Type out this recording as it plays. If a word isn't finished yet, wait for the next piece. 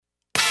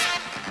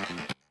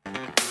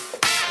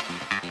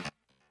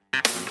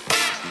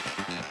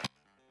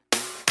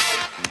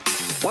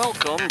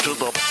Welcome to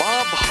the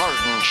Bob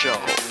Harden Show,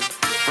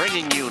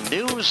 bringing you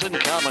news and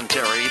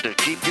commentary to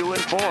keep you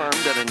informed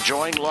and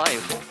enjoying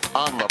life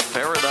on the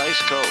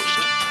Paradise Coast.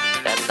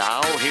 And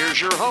now,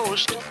 here's your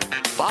host,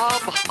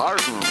 Bob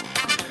Harden.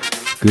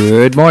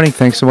 Good morning.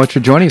 Thanks so much for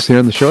joining us here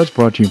on the show. It's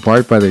brought to you in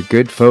part by the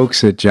good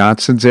folks at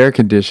Johnson's Air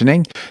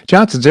Conditioning.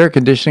 Johnson's Air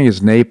Conditioning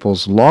is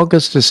Naples'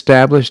 longest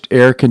established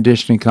air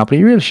conditioning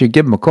company. You really should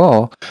give them a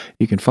call.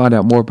 You can find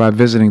out more by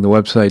visiting the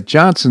website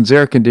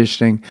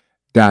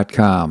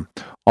johnsonsairconditioning.com.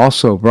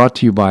 Also brought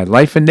to you by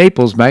Life in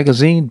Naples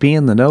magazine. Be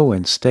in the know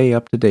and stay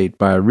up to date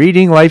by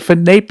reading Life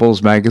in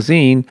Naples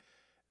magazine.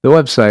 The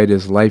website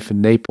is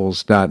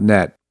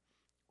lifeinnaples.net.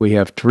 We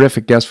have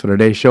terrific guests for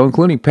today's show,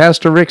 including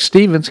Pastor Rick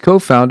Stevens,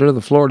 co-founder of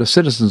the Florida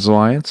Citizens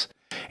Alliance.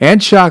 Ann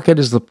Shockett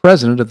is the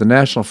president of the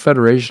National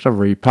Federation of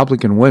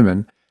Republican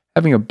Women,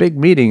 having a big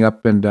meeting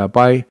up in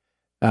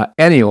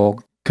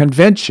biennial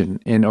convention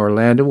in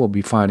Orlando. We'll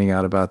be finding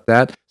out about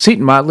that.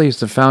 Seton Motley is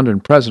the founder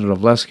and president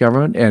of Less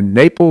Government, and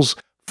Naples'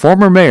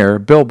 former mayor,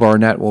 Bill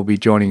Barnett, will be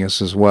joining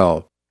us as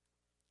well.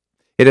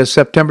 It is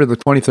September the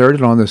 23rd,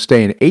 and on this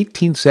day in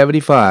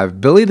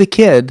 1875, Billy the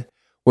Kid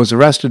was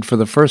arrested for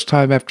the first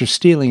time after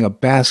stealing a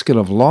basket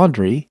of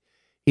laundry.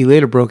 He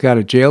later broke out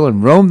of jail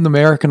and roamed the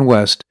American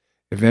West,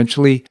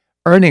 eventually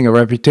earning a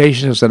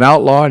reputation as an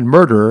outlaw and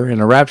murderer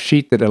in a rap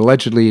sheet that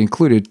allegedly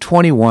included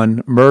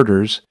 21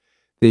 murders.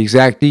 The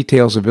exact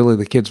details of Billy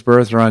the Kid's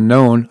birth are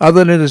unknown,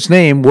 other than his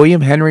name,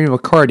 William Henry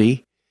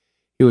McCarty.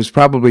 He was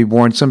probably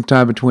born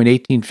sometime between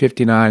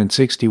 1859 and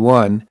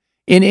 61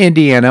 in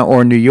Indiana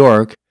or New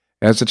York.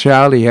 As a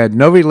child, he had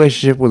no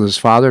relationship with his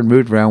father and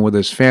moved around with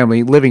his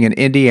family, living in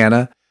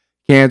Indiana,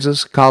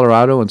 Kansas,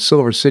 Colorado, and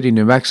Silver City,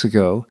 New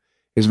Mexico.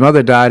 His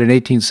mother died in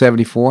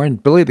 1874,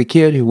 and Billy the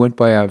Kid, who went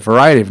by a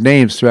variety of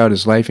names throughout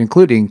his life,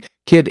 including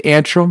Kid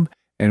Antrim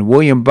and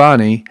William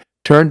Bonney,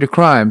 turned to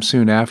crime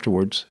soon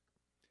afterwards.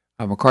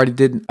 McCarty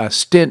did a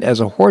stint as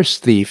a horse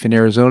thief in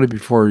Arizona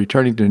before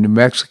returning to New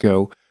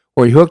Mexico,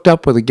 where he hooked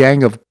up with a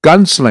gang of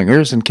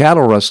gunslingers and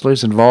cattle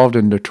rustlers involved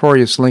in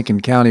notorious Lincoln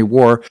County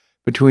War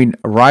between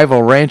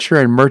rival rancher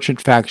and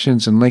merchant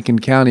factions in Lincoln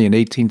County in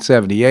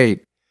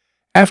 1878.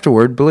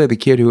 Afterward, Billy the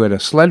Kid, who had a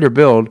slender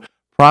build,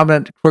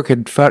 prominent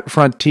crooked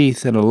front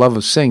teeth, and a love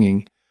of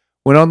singing,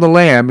 went on the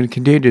lam and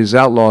continued his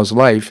outlaw's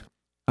life,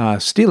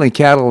 stealing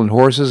cattle and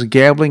horses,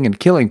 gambling, and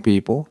killing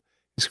people.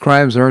 His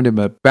crimes earned him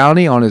a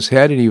bounty on his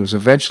head, and he was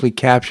eventually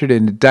captured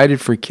and indicted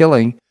for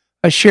killing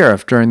a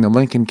sheriff during the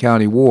Lincoln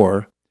County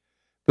War.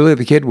 Billy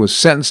the Kid was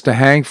sentenced to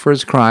hang for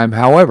his crime.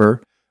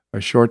 However, a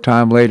short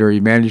time later,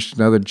 he managed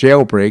another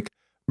jailbreak,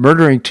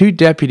 murdering 2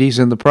 deputies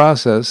in the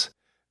process.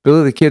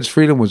 Billy the Kid's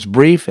freedom was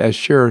brief as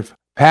Sheriff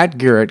Pat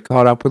Garrett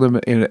caught up with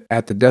him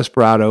at the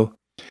Desperado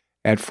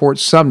at Fort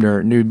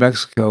Sumner, New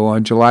Mexico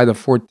on July the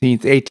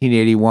 14th,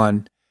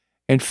 1881,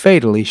 and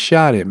fatally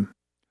shot him.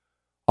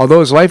 Although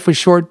his life was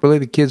short, Billy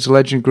the Kid's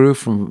legend grew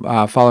from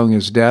following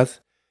his death.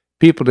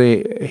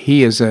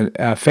 He is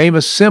a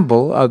famous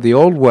symbol of the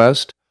Old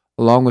West,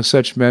 along with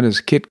such men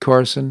as Kit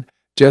Carson,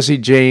 Jesse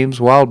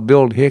James, Wild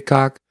Bill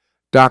Hickok,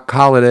 Doc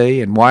Holliday,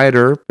 and Wyatt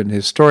Earp, and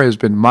his story has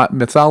been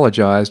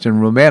mythologized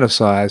and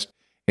romanticized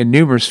in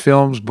numerous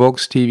films,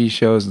 books, TV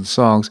shows, and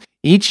songs.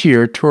 Each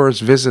year,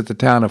 tourists visit the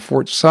town of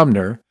Fort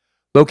Sumner,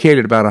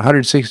 located about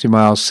 160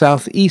 miles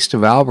southeast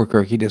of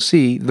Albuquerque, to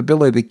see the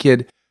Billy the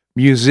Kid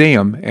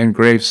Museum and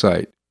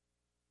gravesite.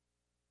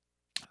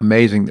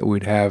 Amazing that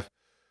we'd have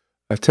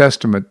a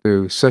testament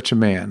to such a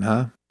man,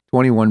 huh?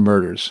 21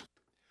 murders.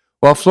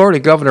 Well, Florida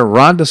Governor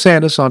Ron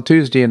DeSantis on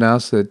Tuesday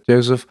announced that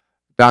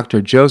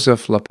Dr.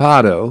 Joseph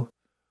Ladapo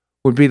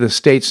would be the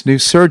state's new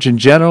Surgeon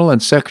General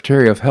and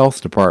Secretary of Health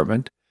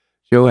Department.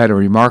 Joe had a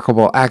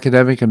remarkable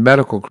academic and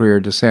medical career,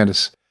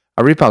 DeSantis,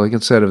 a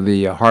Republican, said of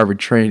the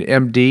Harvard-trained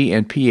MD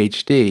and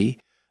PhD.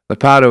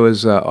 Ladapo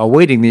is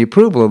awaiting the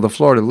approval of the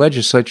Florida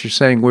legislature,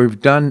 saying we're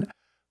done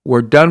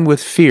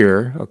with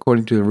fear,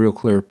 according to the Real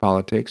Clear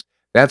Politics.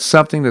 That's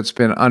something that's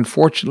been,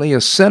 unfortunately,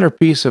 a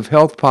centerpiece of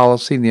health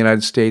policy in the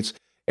United States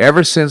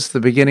ever since the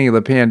beginning of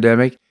the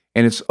pandemic,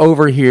 and it's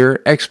over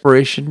here.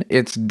 Expiration,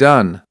 it's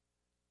done,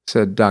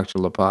 said Dr.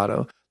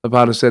 Ladapo.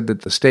 Ladapo said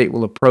that the state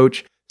will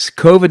approach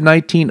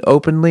COVID-19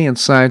 openly and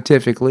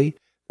scientifically.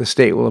 The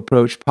state will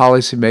approach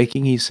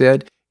policymaking, he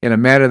said, in a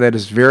manner that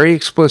is very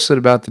explicit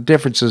about the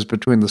differences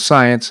between the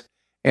science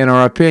and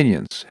our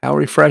opinions. How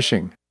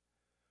refreshing.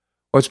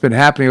 What's been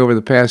happening over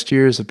the past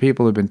years, the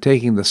people have been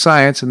taking the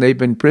science and they've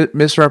been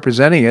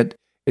misrepresenting it.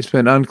 It's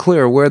been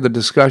unclear where the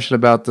discussion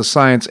about the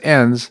science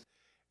ends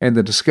and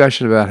the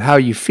discussion about how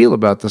you feel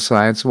about the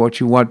science and what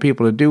you want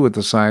people to do with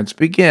the science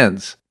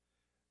begins.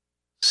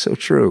 So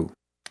true.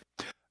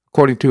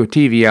 According to a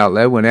TV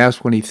outlet, when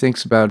asked when he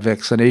thinks about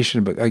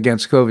vaccination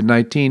against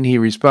COVID-19, he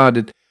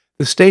responded,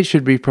 "The state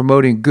should be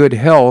promoting good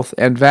health,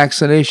 and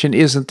vaccination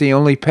isn't the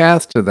only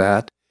path to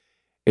that.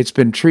 It's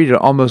been treated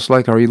almost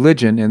like a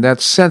religion, and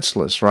that's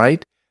senseless,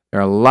 right?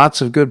 There are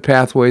lots of good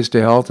pathways to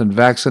health, and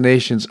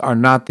vaccinations are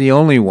not the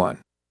only one."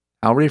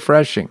 How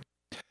refreshing.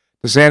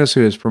 DeSantis,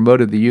 who has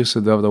promoted the use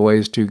of other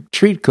ways to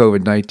treat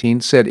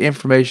COVID-19, said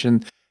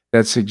information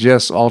that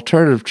suggests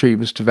alternative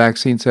treatments to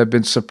vaccines have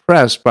been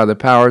suppressed by the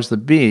powers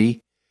that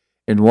be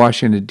in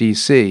Washington,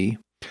 D.C.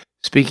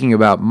 Speaking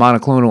about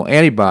monoclonal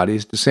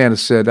antibodies, DeSantis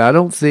said,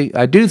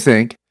 I do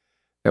think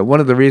that one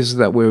of the reasons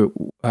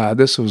that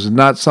this was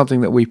not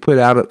something that we put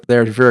out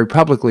there very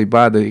publicly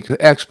by the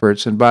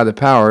experts and by the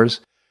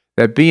powers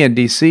that be in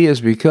D.C. is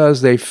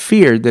because they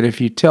feared that if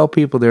you tell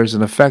people there's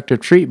an effective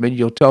treatment,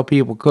 you'll tell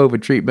people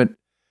COVID treatment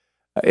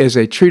is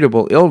a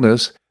treatable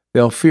illness,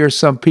 they'll fear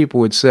some people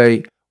would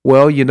say,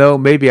 well,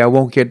 maybe I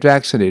won't get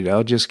vaccinated.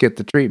 I'll just get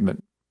the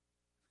treatment.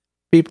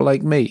 People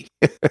like me.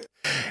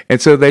 And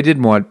so they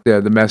didn't want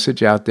the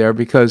message out there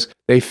because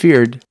they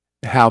feared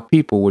how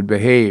people would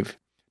behave.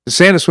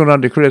 DeSantis went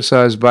on to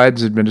criticize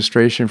Biden's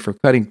administration for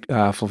cutting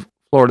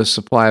Florida's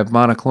supply of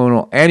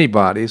monoclonal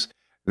antibodies.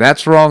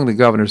 That's wrong, the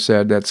governor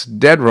said. That's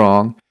dead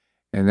wrong,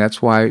 and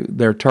that's why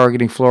they're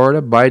targeting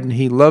Florida. Biden,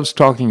 he loves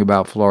talking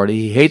about Florida.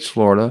 He hates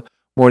Florida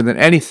more than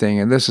anything,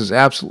 and this is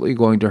absolutely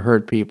going to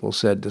hurt people,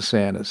 said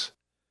DeSantis.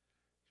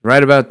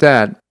 Right about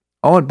that.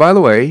 Oh, and by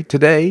the way,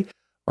 today,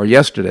 or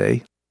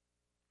yesterday,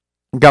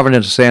 Governor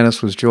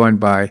DeSantis was joined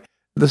by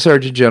the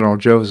Surgeon General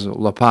Joseph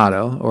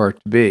Ladapo, or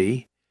to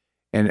be,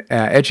 and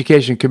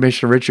Education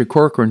Commissioner Richard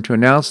Corcoran to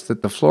announce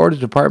that the Florida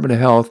Department of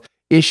Health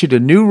issued a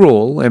new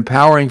rule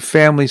empowering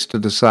families to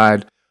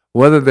decide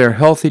whether their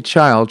healthy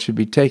child should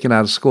be taken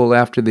out of school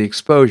after the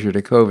exposure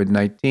to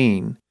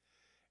COVID-19.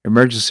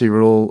 Emergency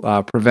rule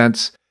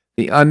prevents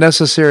the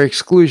unnecessary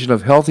exclusion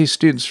of healthy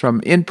students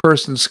from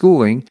in-person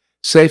schooling,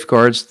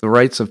 safeguards the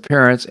rights of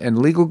parents and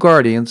legal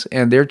guardians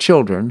and their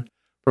children,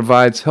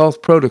 provides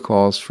health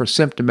protocols for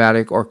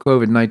symptomatic or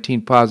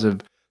COVID-19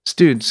 positive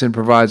students, and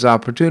provides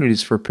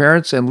opportunities for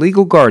parents and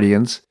legal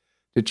guardians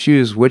to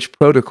choose which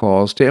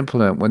protocols to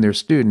implement when their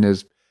student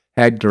has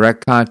had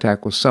direct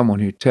contact with someone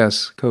who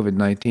tests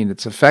COVID-19.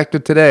 It's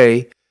effective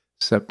today,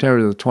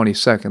 September the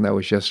 22nd. That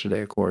was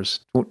yesterday, of course,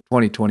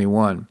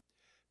 2021.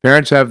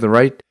 Parents have the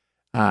right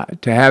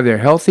to have their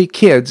healthy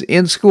kids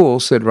in school,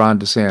 said Ron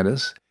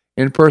DeSantis.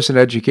 In-person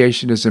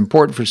education is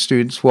important for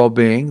students'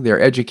 well-being, their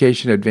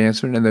education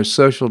advancement, and their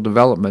social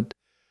development.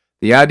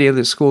 The idea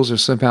that schools are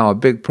somehow a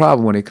big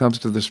problem when it comes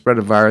to the spread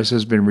of virus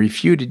has been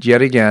refuted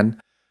yet again.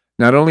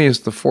 Not only is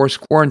the forced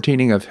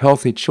quarantining of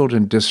healthy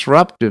children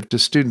disruptive to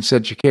students'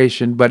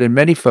 education, but in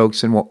many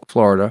folks in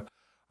Florida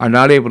are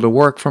not able to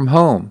work from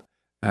home.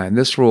 In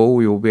this rule,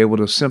 we will be able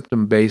to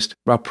symptom-based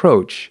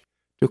approach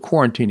to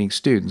quarantining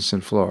students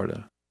in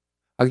Florida.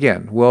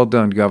 Again, well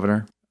done,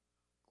 Governor.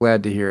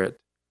 Glad to hear it.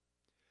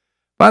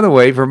 By the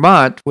way,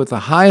 Vermont, with the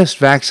highest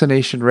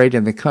vaccination rate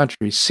in the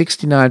country,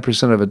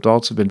 69% of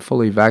adults have been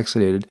fully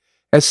vaccinated,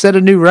 has set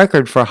a new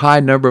record for a high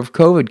number of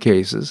COVID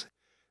cases.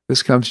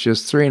 This comes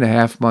just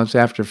 3.5 months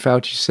after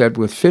Fauci said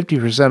with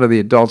 50% of the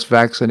adults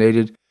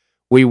vaccinated,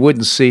 we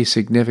wouldn't see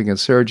significant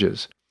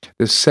surges.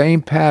 The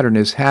same pattern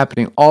is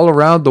happening all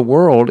around the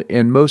world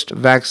in most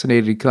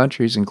vaccinated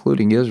countries,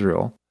 including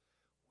Israel.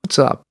 What's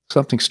up?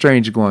 Something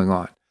strange going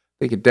on. I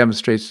think it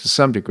demonstrates to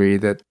some degree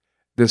that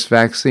this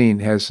vaccine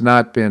has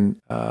not been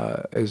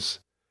is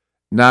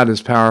not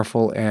as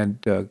powerful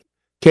and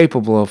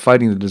capable of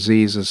fighting the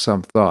disease as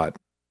some thought.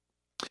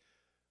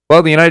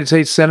 Well, the United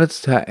States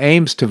Senate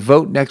aims to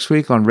vote next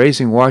week on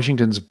raising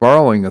Washington's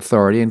borrowing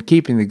authority and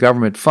keeping the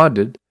government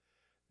funded.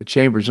 The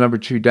chamber's number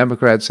 2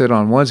 Democrat said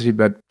on Wednesday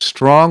that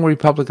strong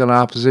Republican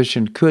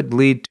opposition could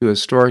lead to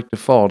historic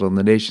default on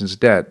the nation's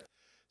debt.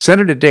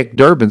 Senator Dick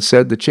Durbin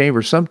said the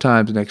chamber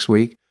sometime next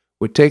week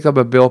would take up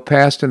a bill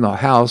passed in the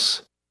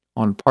House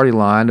on party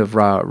line of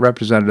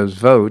representatives'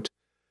 vote.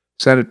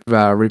 Senate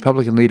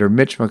Republican leader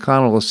Mitch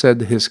McConnell has said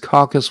that his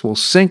caucus will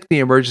sink the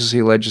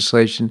emergency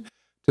legislation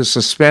to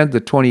suspend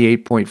the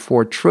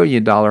 $28.4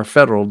 trillion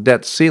federal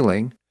debt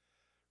ceiling.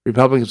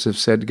 Republicans have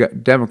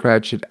said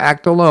Democrats should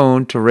act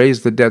alone to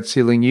raise the debt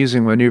ceiling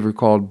using a maneuver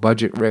called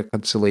budget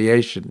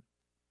reconciliation.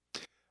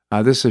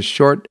 This is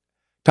short.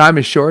 Time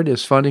is short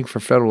as funding for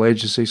federal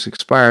agencies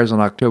expires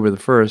on October the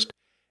 1st,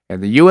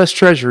 and the U.S.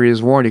 Treasury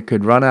has warned it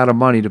could run out of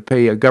money to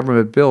pay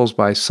government bills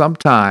by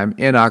sometime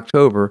in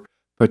October,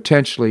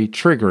 potentially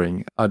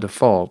triggering a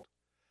default.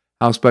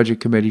 House Budget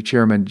Committee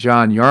Chairman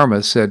John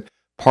Yarmuth said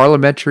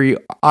parliamentary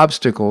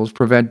obstacles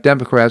prevent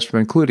Democrats from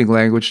including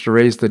language to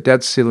raise the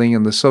debt ceiling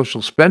in the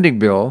social spending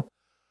bill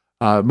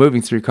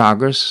moving through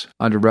Congress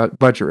under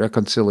budget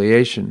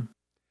reconciliation.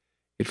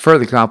 It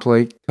further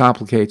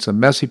complicates a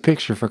messy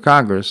picture for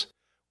Congress,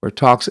 where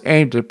talks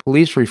aimed at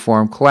police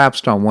reform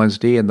collapsed on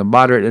Wednesday, and the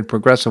moderate and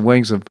progressive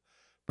wings of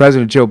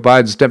President Joe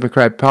Biden's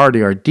Democrat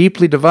Party are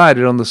deeply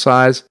divided on the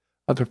size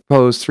of the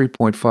proposed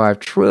 $3.5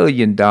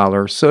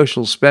 trillion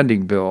social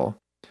spending bill.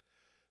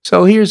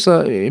 So here's,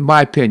 in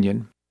my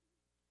opinion,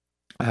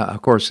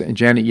 of course,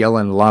 Janet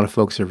Yellen and a lot of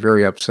folks are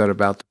very upset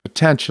about the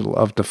potential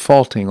of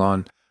defaulting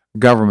on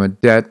government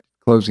debt,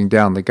 closing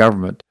down the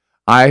government.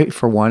 I,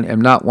 for one,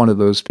 am not one of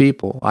those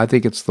people. I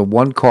think it's the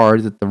one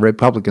card that the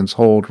Republicans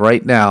hold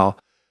right now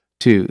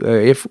to,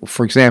 if,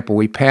 for example,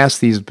 we pass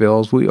these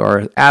bills, we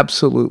are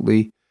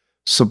absolutely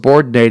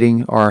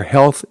subordinating our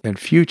health and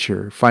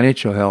future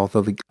financial health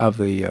of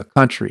the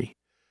country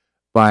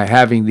by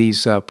having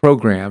these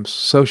programs,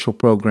 social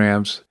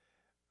programs,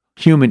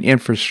 human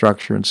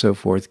infrastructure, and so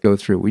forth go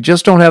through. We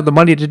just don't have the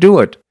money to do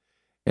it.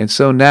 And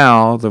so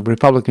now the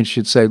Republicans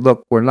should say,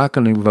 look, we're not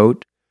going to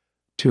vote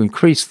to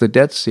increase the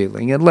debt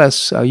ceiling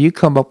unless you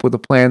come up with a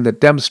plan that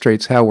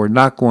demonstrates how we're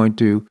not going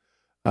to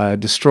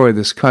destroy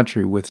this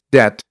country with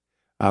debt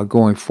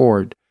going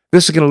forward.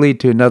 This is going to lead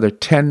to another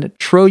 $10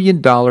 trillion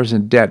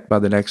in debt by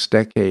the next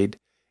decade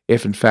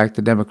if, in fact,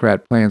 the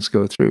Democrat plans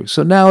go through.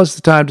 So now is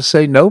the time to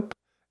say, nope,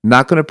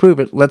 not going to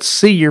approve it. Let's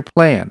see your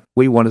plan.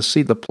 We want to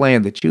see the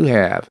plan that you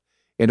have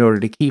in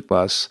order to keep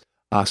us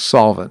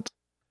solvent.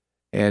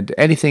 And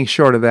anything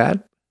short of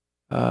that,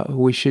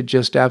 we should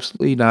just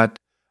absolutely not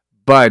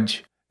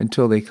budge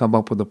until they come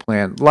up with a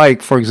plan.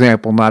 Like, for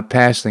example, not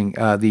passing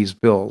these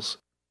bills.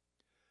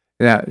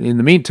 Now, in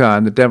the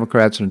meantime, the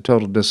Democrats are in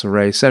total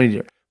disarray.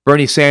 Senator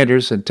Bernie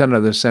Sanders and 10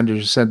 other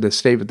senators sent a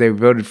statement they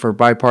voted for a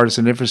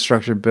bipartisan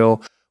infrastructure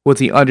bill with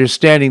the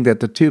understanding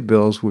that the two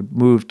bills would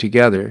move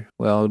together.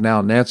 Well,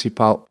 now Nancy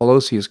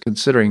Pelosi is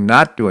considering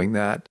not doing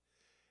that,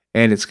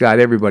 and it's got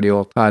everybody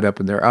all tied up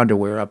in their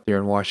underwear up there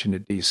in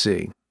Washington,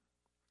 D.C.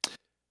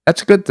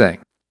 That's a good thing.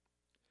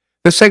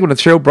 This segment of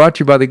the show brought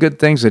to you by the good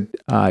things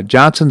at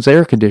Johnson's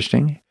Air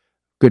Conditioning.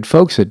 Good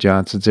folks at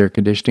Johnson's Air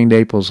Conditioning,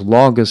 Naples'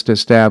 longest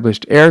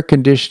established air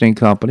conditioning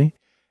company.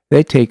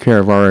 They take care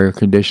of our air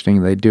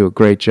conditioning. They do a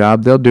great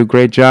job. They'll do a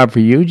great job for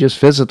you. Just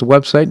visit the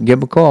website and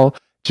give them a call,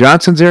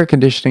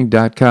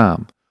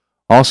 johnsonsairconditioning.com.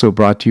 Also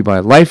brought to you by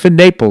Life in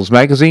Naples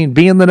magazine.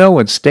 Be in the know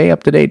and stay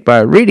up to date by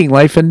reading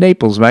Life in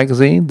Naples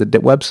magazine. The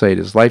website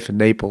is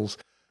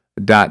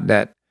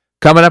lifeinnaples.net.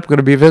 Coming up, we're going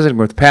to be visiting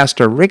with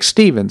Pastor Rick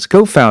Stevens,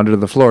 co-founder of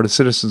the Florida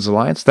Citizens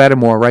Alliance. That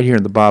and more right here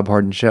in the Bob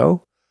Harden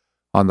Show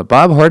on the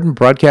Bob Harden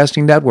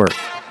Broadcasting Network.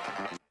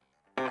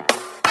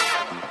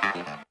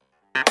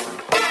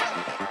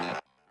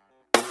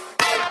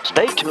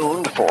 Stay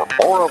tuned for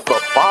more of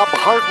the Bob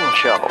Harden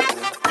Show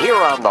here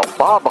on the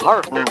Bob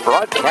Harden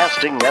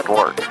Broadcasting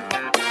Network.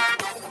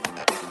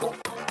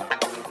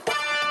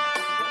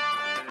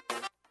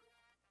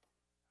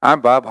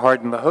 I'm Bob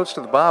Harden, the host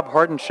of the Bob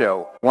Harden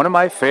Show. One of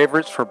my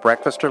favorites for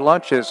breakfast or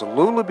lunch is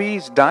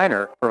Lulabee's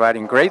Diner,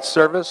 providing great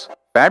service,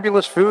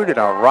 fabulous food, and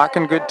a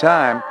rockin' good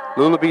time.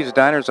 Lulabee's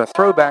Diner is a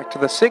throwback to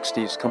the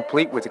 60s,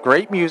 complete with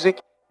great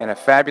music and a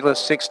fabulous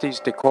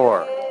 60s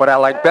decor. What I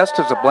like best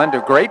is a blend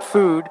of great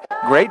food,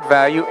 great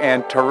value,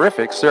 and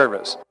terrific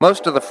service.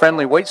 Most of the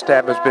friendly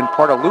waitstaff has been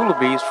part of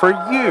Lulabee's for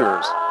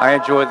years. I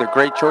enjoy the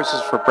great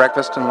choices for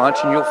breakfast and lunch,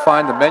 and you'll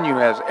find the menu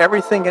has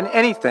everything and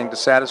anything to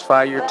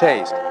satisfy your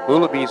taste.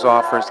 Lulabee's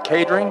offers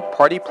catering,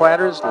 party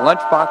platters,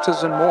 lunch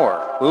boxes, and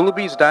more.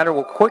 Lulabee's Diner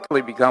will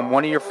quickly become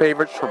one of your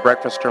favorites for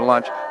breakfast or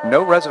lunch.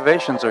 No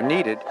reservations are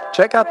needed.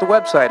 Check out the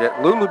website at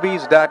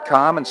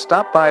lulabees.com and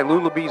stop by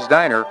Lulabee's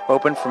Diner,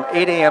 open from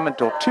 8 a.m.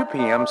 until 2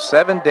 p.m.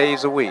 7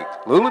 days a week.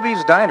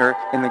 Lulabee's Diner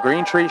in the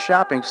Green Tree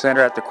Shopping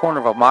Center at the corner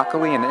of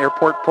Immokalee and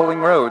Airport Pulling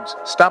Roads.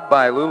 Stop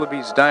by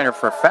Lulabee's Diner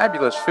for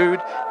fabulous food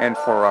and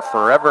for a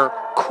forever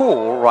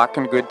cool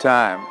rockin' good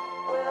time.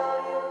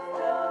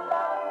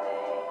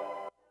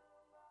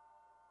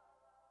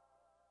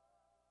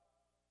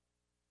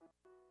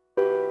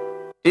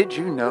 Did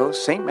you know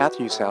St.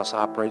 Matthew's House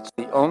operates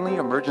the only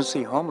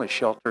emergency homeless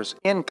shelters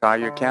in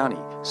Collier County?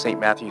 St.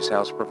 Matthew's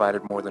House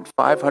provided more than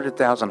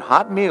 500,000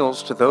 hot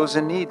meals to those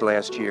in need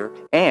last year,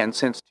 and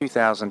since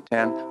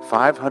 2010,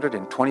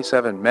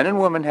 527 men and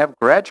women have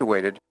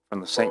graduated from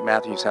the St.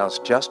 Matthew's House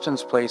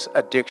Justin's Place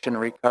Addiction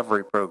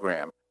Recovery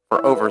Program.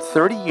 For over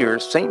 30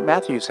 years, St.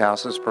 Matthew's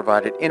House has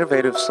provided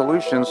innovative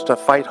solutions to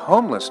fight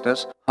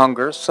homelessness,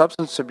 hunger,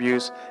 substance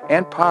abuse,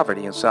 and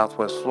poverty in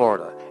Southwest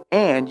Florida.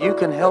 And you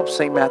can help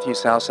St.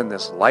 Matthew's House in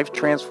this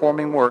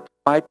life-transforming work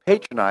by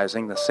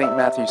patronizing the St.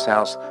 Matthew's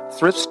House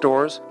thrift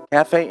stores,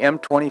 Cafe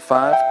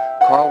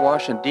M25, car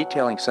wash and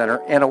detailing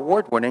center, and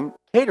award-winning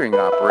catering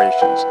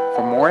operations.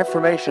 For more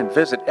information,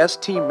 visit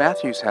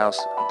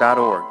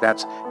stmatthewshouse.org.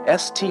 That's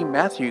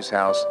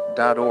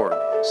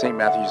stmatthewshouse.org. St.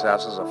 Matthew's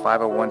House is a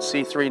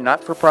 501c3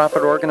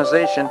 not-for-profit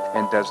organization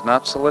and does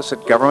not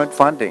solicit government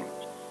funding.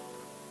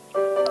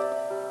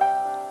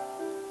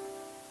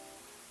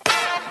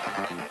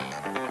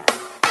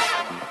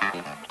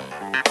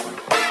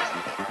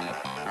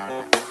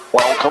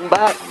 Welcome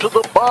back to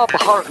the Bob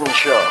Harden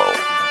Show.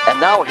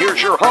 And now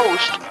here's your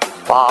host,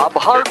 Bob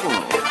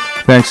Harden.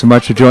 Thanks so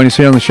much for joining us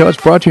here on the show.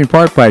 It's brought to you in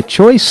part by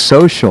Choice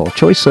Social.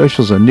 Choice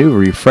Social is a new,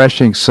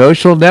 refreshing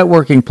social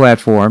networking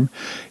platform.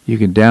 You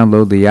can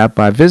download the app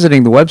by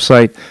visiting the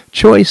website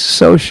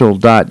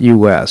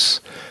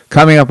choicesocial.us.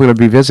 Coming up, we're going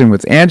to be visiting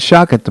with Ann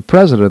Shockett, the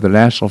president of the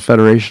National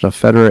Federation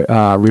of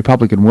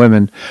Republican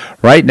Women.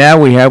 Right now,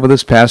 we have with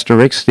us Pastor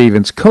Rick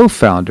Stevens,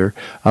 co-founder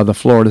of the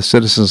Florida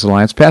Citizens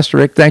Alliance. Pastor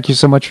Rick, thank you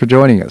so much for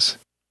joining us.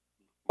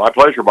 My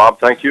pleasure, Bob.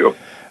 Thank you.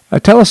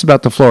 Tell us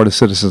about the Florida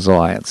Citizens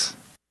Alliance.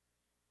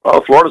 Well,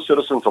 the Florida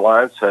Citizens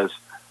Alliance has,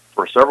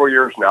 for several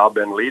years now,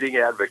 been leading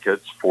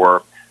advocates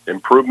for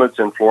improvements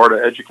in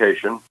Florida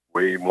education.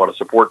 We want to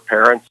support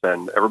parents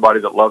and everybody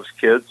that loves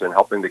kids and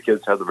helping the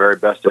kids have the very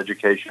best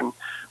education.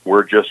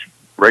 We're just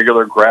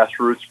regular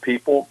grassroots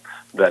people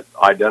that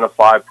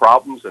identify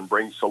problems and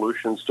bring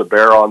solutions to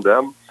bear on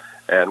them.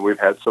 And we've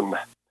had some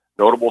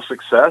notable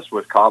success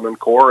with Common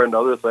Core and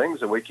other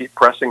things, and we keep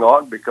pressing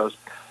on because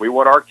we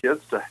want our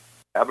kids to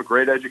have a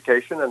great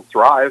education and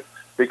thrive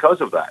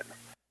because of that.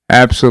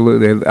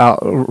 Absolutely.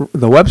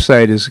 The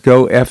website is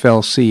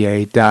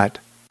goflca.com.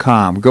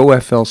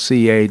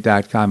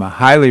 Goflca.com. I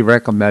highly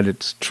recommend it.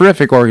 It's a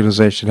terrific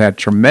organization. Had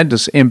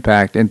tremendous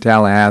impact in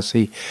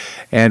Tallahassee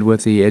and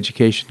with the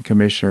Education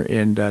Commissioner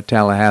in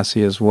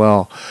Tallahassee as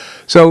well.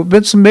 So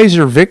been some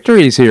major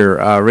victories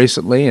here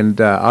recently, and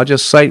I'll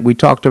just cite, we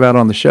talked about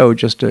on the show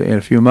just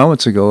a few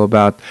moments ago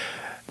about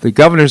the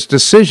governor's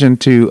decision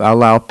to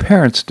allow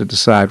parents to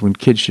decide when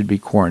kids should be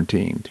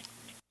quarantined.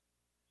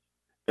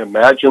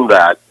 Imagine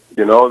that.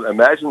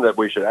 Imagine that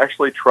we should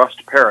actually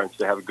trust parents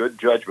to have good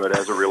judgment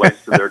as it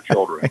relates to their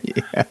children.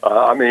 Yeah.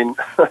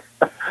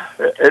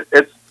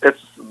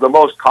 It's the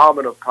most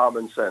common of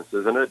common sense,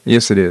 isn't it?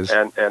 Yes, it is.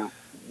 And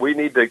we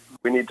need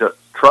to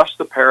trust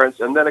the parents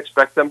and then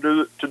expect them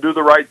to do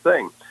the right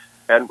thing.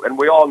 And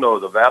we all know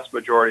the vast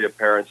majority of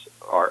parents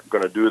are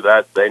going to do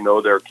that. They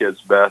know their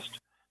kids best.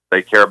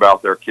 They care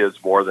about their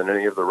kids more than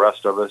any of the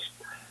rest of us.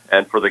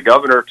 And for the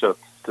governor to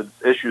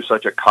issue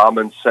such a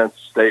common sense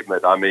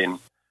statement,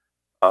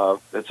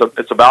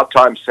 it's about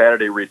time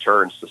sanity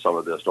returns to some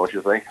of this, don't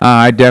you think?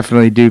 I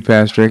definitely do,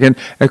 Pastor Rick. And,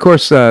 of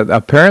course,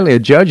 apparently a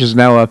judge has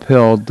now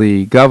upheld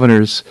the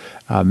governor's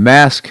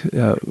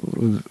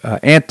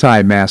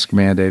anti-mask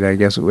mandate, I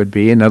guess it would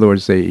be. In other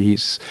words,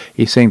 he's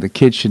saying the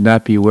kids should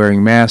not be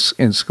wearing masks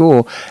in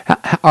school.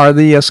 Are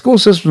the school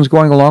systems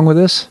going along with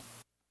this?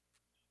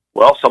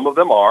 Well, some of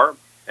them are,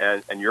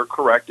 and you're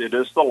correct. It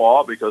is the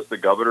law because the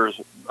governor's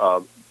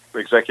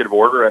executive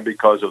order and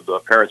because of the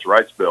Parents'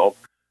 Rights Bill.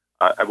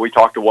 We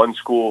talked to one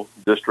school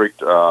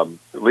district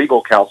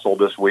legal counsel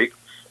this week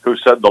who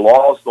said the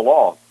law is the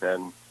law,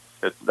 and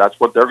that's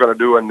what they're going to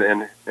do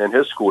in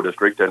his school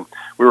district, and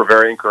we were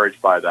very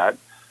encouraged by that.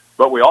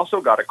 But we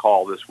also got a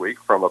call this week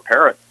from a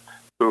parent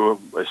who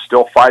is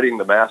still fighting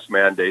the mask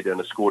mandate in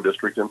a school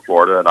district in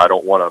Florida, and I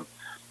don't want to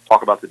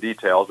talk about the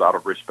details out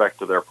of respect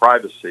to their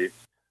privacy.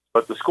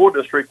 But the school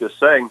district is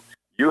saying,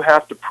 you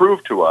have to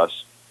prove to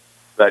us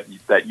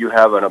that you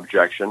have an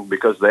objection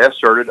because they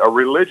asserted a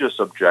religious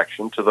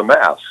objection to the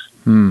masks.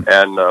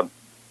 And, the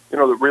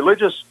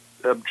religious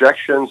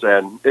objections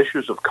and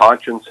issues of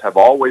conscience have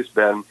always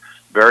been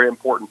very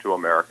important to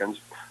Americans.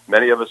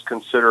 Many of us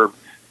consider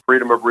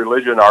freedom of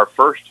religion our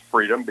first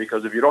freedom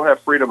because if you don't have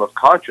freedom of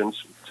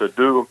conscience to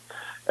do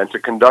and to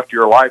conduct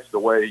your life the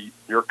way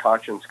your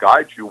conscience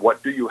guides you,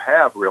 what do you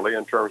have really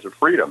in terms of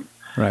freedom?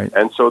 Right.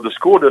 And so the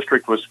school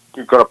district was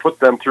going to put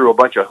them through a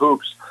bunch of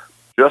hoops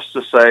just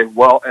to say,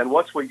 well, and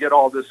once we get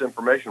all this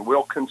information,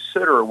 we'll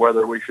consider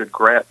whether we should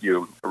grant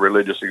you a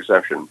religious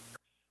exemption.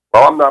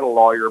 Well, I'm not a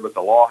lawyer, but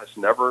the law has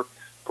never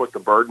put the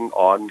burden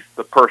on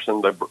the person.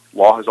 The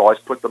law has always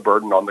put the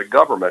burden on the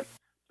government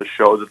to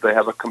show that they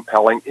have a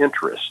compelling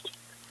interest.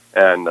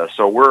 And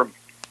so we're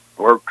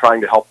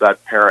trying to help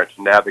that parent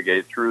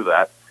navigate through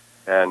that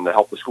and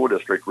help the school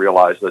district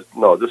realize that,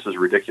 no, this is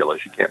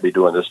ridiculous. You can't be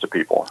doing this to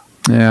people.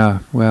 Yeah,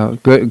 well,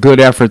 good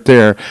effort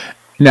there.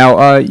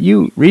 Now,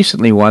 you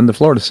recently won the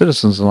Florida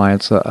Citizens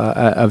Alliance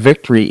a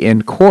victory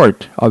in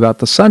court about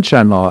the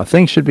Sunshine Law.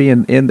 Things should be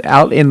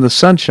out in the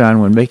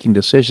sunshine when making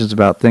decisions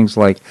about things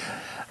like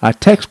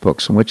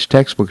textbooks and which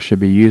textbooks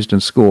should be used in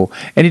school.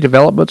 Any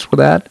developments with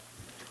that?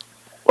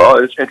 Well,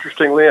 it's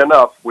interestingly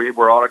enough, we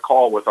were on a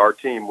call with our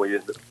team.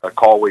 A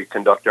call we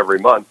conduct every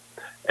month,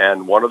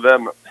 and one of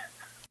them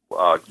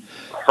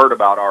heard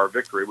about our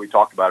victory. We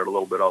talked about it a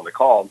little bit on the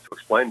call to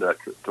explain that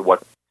to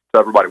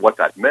everybody what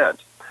that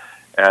meant.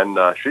 And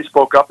she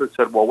spoke up and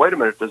said, well, wait a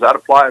minute, does that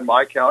apply in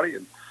my county?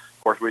 And,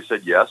 of course, we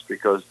said yes,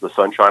 because the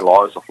Sunshine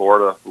Law is a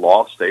Florida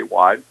law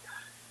statewide.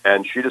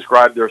 And she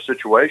described their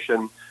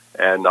situation,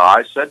 and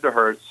I said to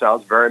her, it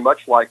sounds very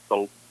much like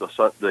the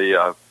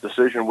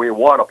decision we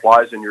won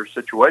applies in your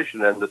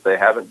situation, and that they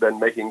haven't been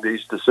making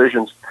these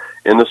decisions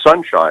in the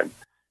sunshine.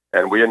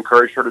 And we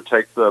encouraged her to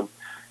take the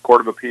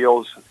Court of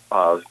Appeals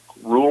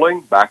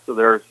ruling back to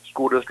their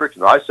school district.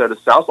 And I said, it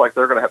sounds like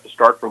they're going to have to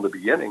start from the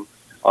beginning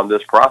on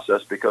this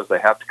process because they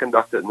have to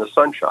conduct it in the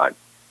sunshine.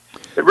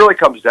 It really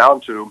comes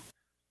down to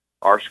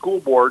our school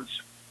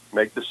boards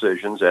make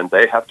decisions, and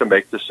they have to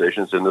make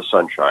decisions in the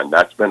sunshine.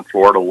 That's been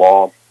Florida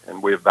law,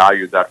 and we have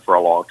valued that for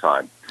a long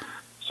time.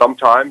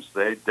 Sometimes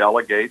they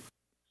delegate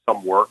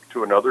some work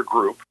to another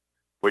group,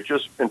 which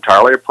is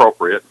entirely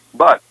appropriate,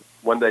 but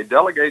when they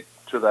delegate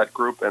to that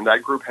group and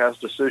that group has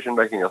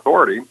decision-making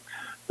authority,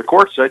 the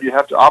court said you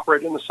have to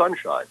operate in the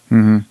sunshine.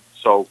 Mm-hmm.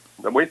 So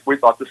we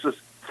thought this is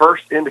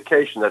first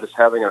indication that it's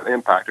having an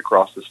impact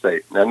across the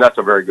state, and that's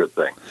a very good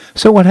thing.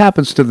 So what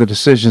happens to the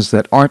decisions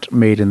that aren't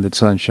made in the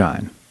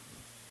sunshine?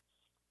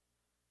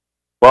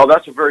 Well,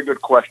 that's a very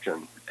good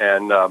question,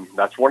 and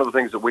that's one of the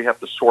things that we have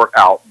to sort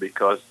out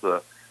because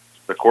the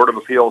Court of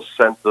Appeals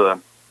sent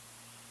the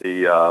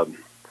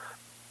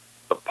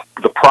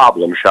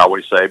problem, shall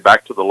we say,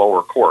 back to the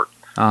lower court.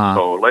 Uh-huh.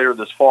 So later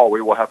this fall,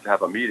 we will have to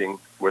have a meeting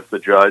with the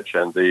judge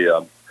and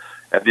the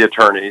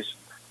attorneys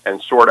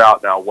sort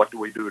out now what do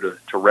we do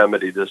to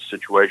remedy this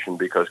situation,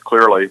 because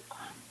clearly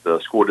the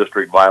school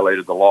district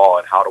violated the law,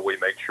 and how do we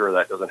make sure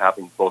that doesn't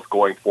happen both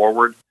going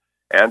forward,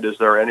 and is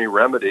there any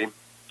remedy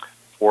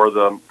for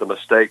the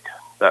mistake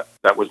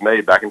that was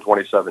made back in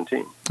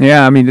 2017?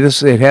 Yeah, I mean,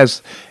 it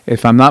has,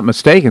 if I'm not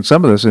mistaken,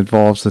 some of this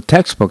involves the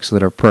textbooks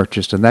that are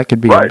purchased, and that could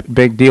be right. a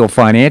big deal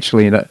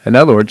financially, in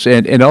other words,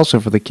 and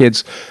also for the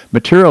kids'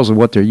 materials and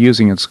what they're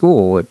using in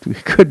school. It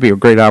could be a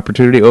great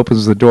opportunity,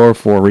 opens the door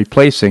for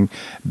replacing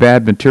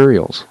bad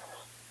materials.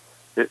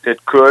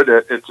 It could.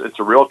 It's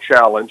a real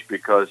challenge,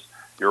 because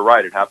you're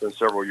right, it happened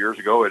several years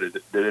ago. It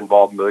did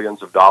involve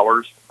millions of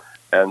dollars,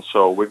 and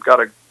so we've got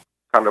to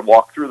kind of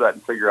walk through that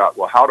and figure out,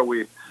 well, how do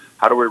we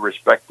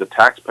respect the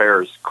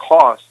taxpayers'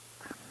 cost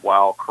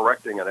while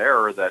correcting an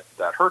error that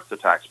hurts the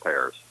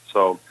taxpayers?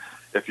 So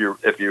if you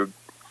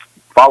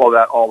follow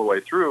that all the way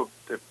through,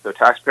 if the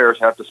taxpayers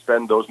have to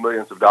spend those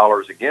millions of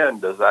dollars again,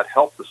 does that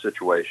help the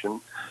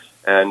situation?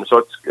 And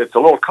so it's a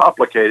little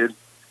complicated,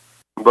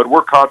 but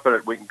we're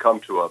confident we can come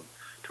to a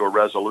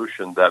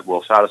resolution that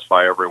will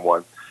satisfy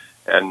everyone,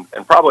 and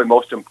probably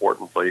most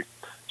importantly,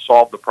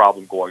 solve the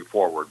problem going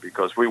forward,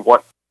 because we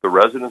want the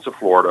residents of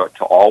Florida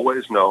to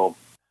always know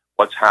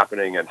what's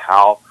happening and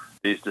how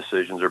these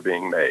decisions are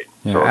being made.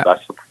 Yeah.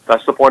 So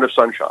that's the point of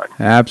Sunshine.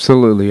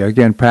 Absolutely.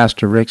 Again,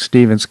 Pastor Rick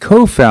Stevens,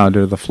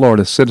 co-founder of the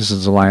Florida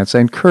Citizens Alliance. I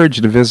encourage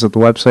you to visit the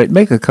website.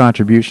 Make a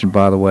contribution,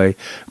 by the way.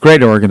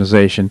 Great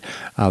organization.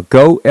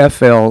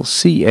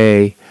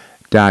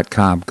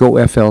 GoFLCA.com.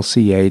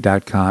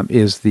 GoFLCA.com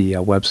is the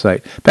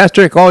website.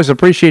 Pastor Rick, always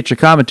appreciate your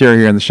commentary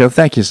here on the show.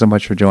 Thank you so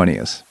much for joining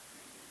us.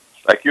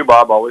 Thank you,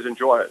 Bob. Always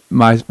enjoy it.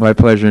 My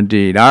pleasure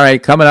indeed. All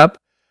right, coming up,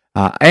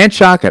 Ann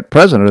Shockett,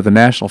 president of the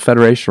National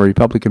Federation of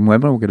Republican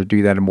Women. We're going to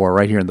do that and more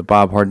right here in the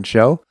Bob Harden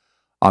Show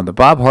on the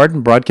Bob Harden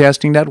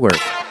Broadcasting Network.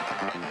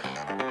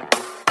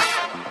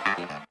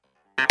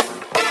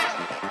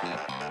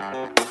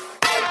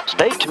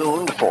 Stay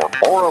tuned for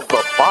more of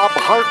the Bob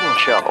Harden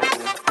Show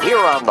here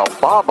on the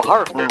Bob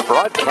Harden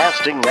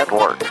Broadcasting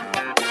Network.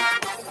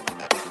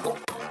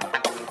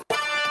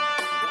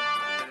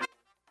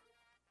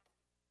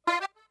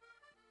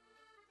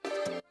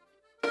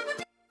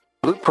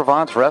 Blue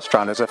Provence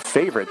Restaurant is a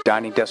favorite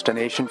dining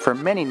destination for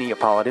many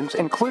Neapolitans,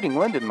 including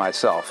Linda and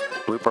myself.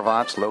 Blue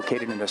Provence,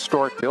 located in a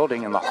historic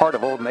building in the heart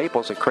of Old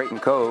Naples at Creighton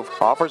Cove,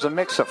 offers a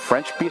mix of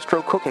French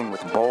bistro cooking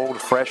with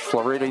bold, fresh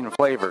Floridian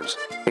flavors.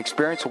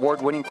 Experience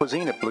award-winning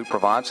cuisine at Blue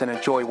Provence and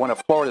enjoy one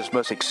of Florida's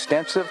most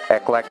extensive,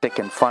 eclectic,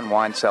 and fun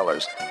wine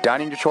cellars.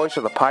 Dining your choice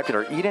of the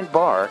popular Eat-In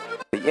Bar,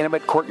 the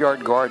intimate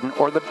Courtyard Garden,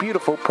 or the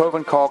beautiful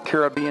Provencal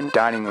Caribbean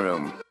Dining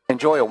Room.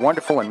 Enjoy a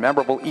wonderful and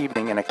memorable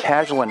evening in a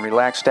casual and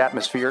relaxed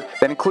atmosphere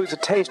that includes a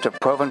taste of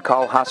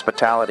Provencal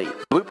hospitality.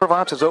 Blue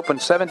Provence is open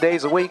 7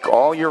 days a week,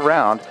 all year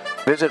round.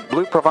 Visit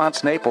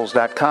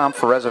BlueProvenceNaples.com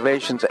for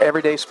reservations,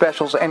 everyday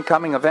specials, and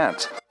coming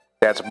events.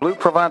 That's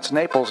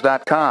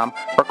BlueProvenceNaples.com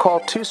or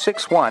call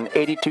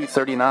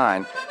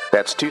 261-8239.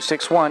 That's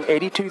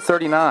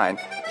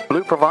 261-8239.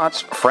 Blue Provence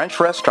French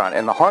Restaurant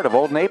in the heart of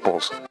Old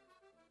Naples.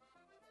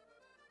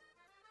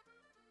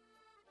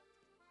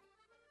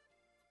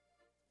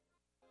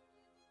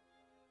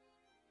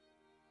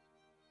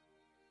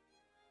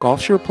 Gulf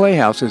Shore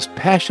Playhouse is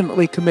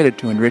passionately committed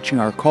to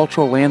enriching our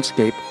cultural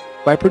landscape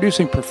by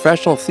producing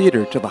professional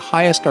theater to the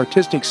highest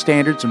artistic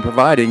standards and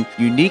providing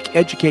unique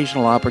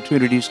educational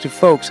opportunities to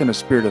folks in a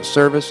spirit of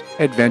service,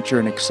 adventure,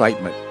 and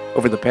excitement.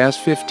 Over the past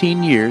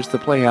 15 years, the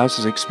Playhouse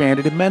has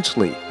expanded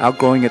immensely,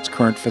 outgrowing its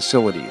current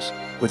facilities.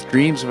 With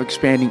dreams of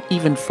expanding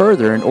even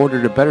further in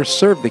order to better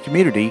serve the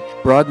community,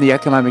 broaden the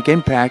economic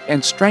impact,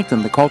 and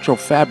strengthen the cultural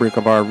fabric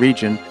of our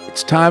region,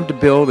 it's time to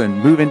build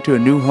and move into a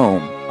new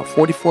home. A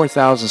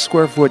 44,000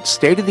 square foot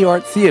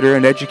state-of-the-art theater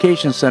and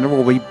education center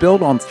will be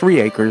built on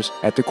 3 acres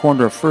at the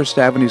corner of First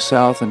Avenue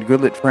South and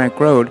Goodlet Frank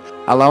Road,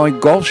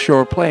 allowing Gulf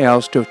Shore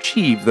Playhouse to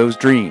achieve those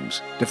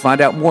dreams. To find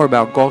out more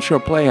about Gulf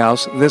Shore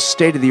Playhouse, this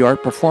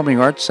state-of-the-art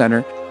performing arts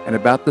center, and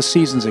about the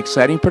season's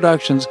exciting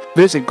productions,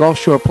 visit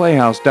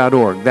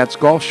GulfShorePlayhouse.org. That's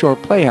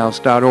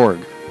GulfShorePlayhouse.org.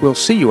 We'll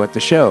see you at the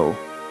show.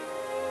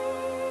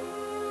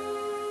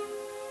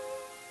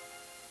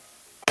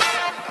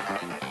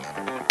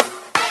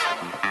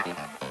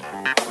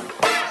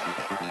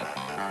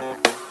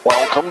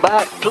 Welcome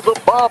back to the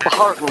Bob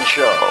Harden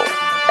Show.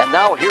 And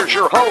now here's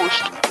your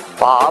host,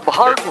 Bob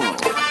Harden.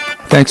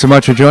 Thanks so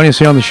much for joining us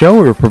here on the show.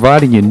 We're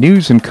providing you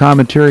news and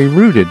commentary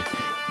rooted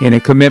in a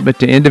commitment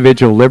to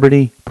individual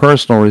liberty,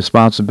 personal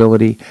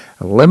responsibility,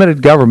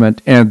 limited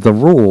government, and the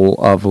rule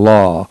of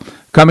law.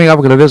 Coming up,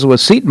 we're going to visit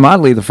with Seton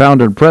Motley, the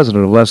founder and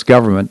president of Less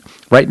Government.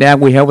 Right now,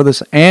 we have with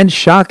us Ann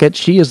Shockett.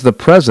 She is the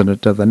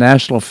president of the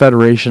National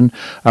Federation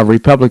of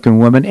Republican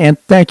Women. And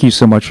thank you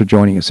so much for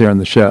joining us here on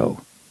the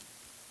show.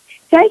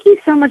 Thank you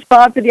so much,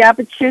 Bob, for the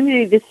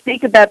opportunity to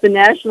speak about the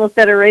National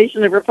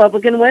Federation of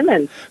Republican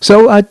Women.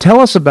 So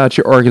tell us about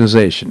your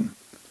organization.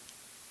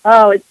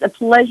 Oh, it's a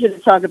pleasure to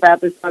talk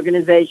about this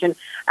organization.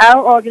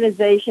 Our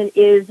organization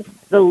is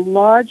the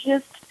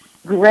largest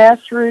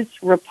grassroots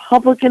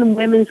Republican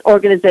women's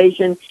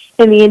organization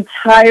in the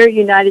entire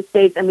United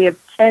States, and we have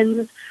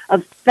tens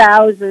of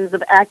thousands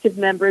of active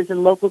members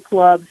and local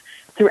clubs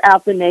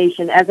throughout the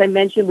nation. As I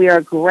mentioned, we are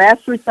a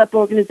grassroots up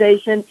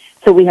organization,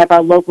 so we have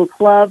our local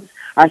clubs,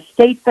 our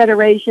state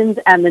federations,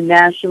 and the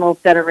National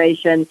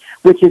Federation,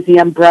 which is the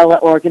umbrella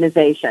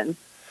organization.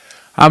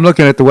 I'm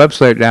looking at the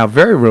website now,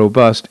 very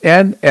robust.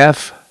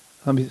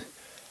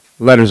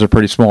 Letters are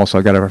pretty small, so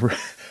I got to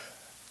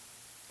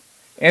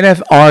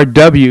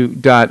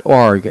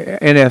NFRW.org.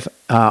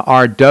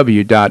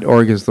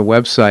 NFRW.org is the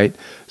website.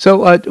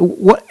 So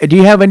what do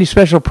you have any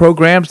special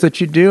programs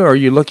that you do? Or are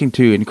you looking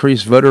to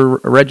increase voter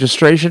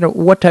registration?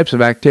 What types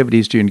of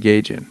activities do you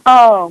engage in?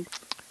 Oh,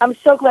 I'm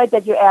so glad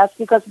that you asked,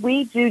 because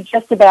we do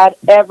just about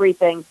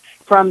everything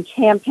from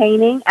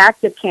campaigning,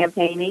 active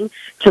campaigning,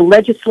 to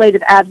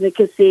legislative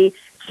advocacy,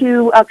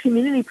 to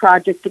community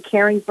projects, to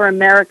Caring for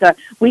America.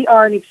 We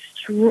are an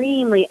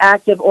extremely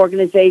active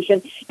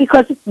organization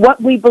because what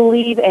we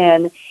believe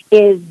in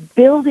is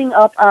building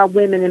up our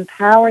women,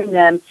 empowering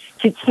them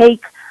to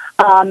take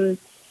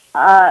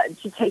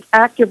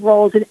active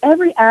roles in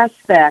every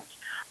aspect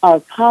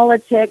of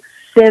politics,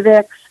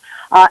 civics,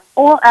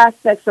 all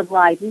aspects of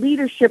life,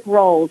 leadership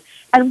roles,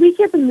 and we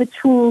give them the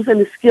tools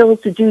and the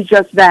skills to do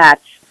just that.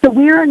 So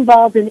we're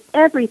involved in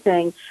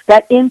everything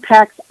that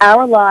impacts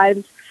our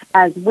lives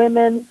as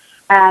women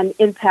and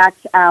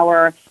impacts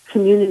our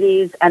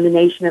communities and the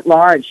nation at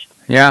large.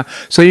 Yeah,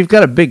 so you've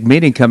got a big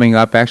meeting coming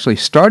up, actually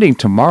starting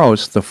tomorrow.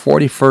 It's the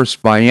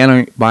 41st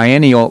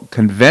Biennial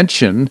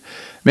Convention.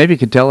 Maybe you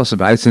could tell us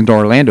about it. It's in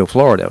Orlando,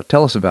 Florida.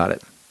 Tell us about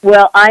it.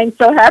 Well, I'm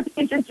so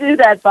happy to do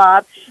that,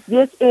 Bob.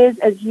 This is,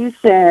 as you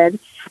said,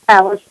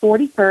 our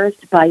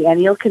 41st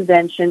Biennial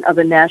Convention of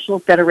the National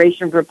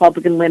Federation of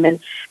Republican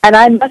Women. And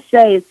I must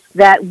say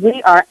that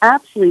we are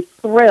absolutely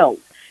thrilled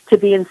to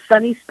be in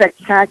sunny,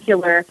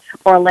 spectacular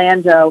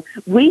Orlando.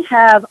 We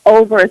have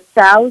over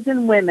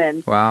 1,000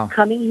 women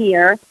coming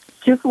here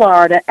to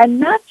Florida, and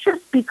not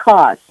just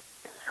because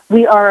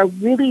we are a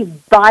really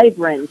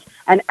vibrant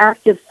and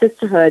active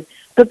sisterhood,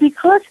 but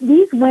because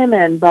these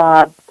women,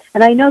 Bob,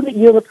 and I know that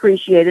you'll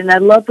appreciate it, and I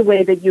love the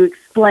way that you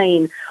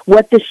explain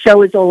what this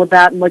show is all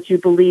about and what you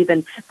believe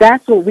in.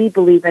 That's what we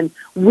believe in.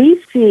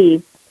 We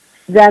see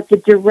that the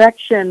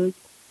direction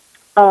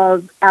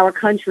of our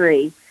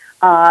country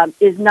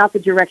is not the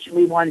direction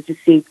we wanted to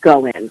see it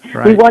go in.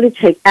 Right. We want to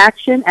take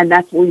action, and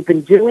that's what we've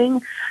been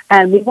doing,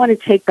 and we want to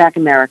take back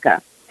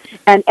America.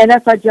 And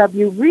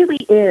NFRW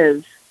really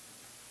is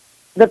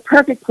the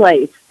perfect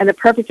place and the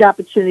perfect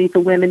opportunity for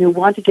women who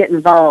want to get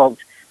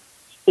involved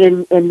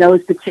in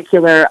those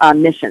particular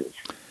missions.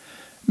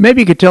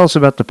 Maybe you could tell us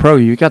about the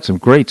program. You've got some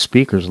great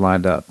speakers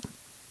lined up.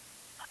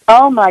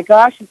 Oh, my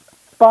gosh,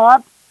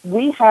 Bob,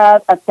 we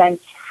have a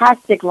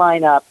fantastic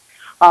lineup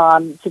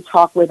to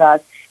talk with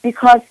us,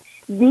 because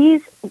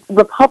these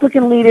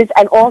Republican leaders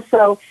and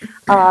also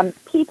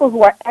people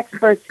who are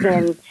experts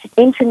in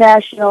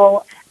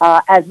international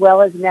as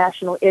well as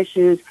national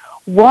issues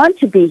want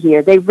to be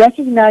here. They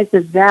recognize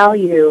the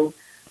value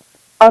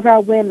of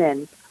our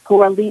women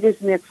who are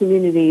leaders in their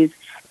communities.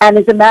 And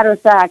as a matter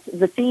of fact,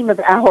 the theme of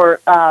our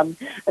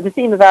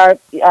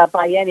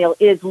biennial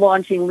is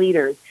launching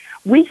leaders.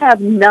 We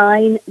have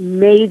 9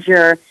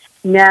 major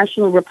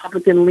national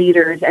Republican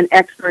leaders and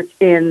experts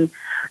in,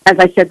 as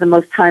I said, the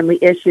most timely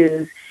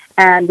issues.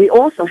 And we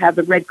also have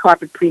the red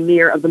carpet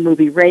premiere of the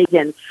movie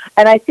Reagan.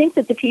 And I think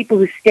that the people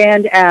who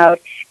stand out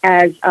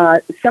as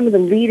some of the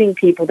leading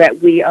people that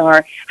we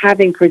are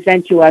having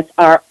present to us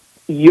are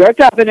your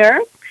governor,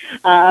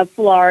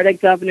 Florida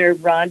Governor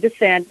Ron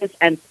DeSantis,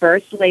 and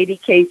First Lady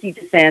Casey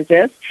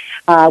DeSantis.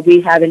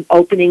 We have an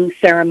opening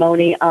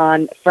ceremony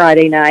on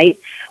Friday night.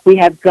 We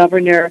have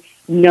Governor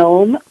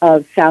Noem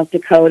of South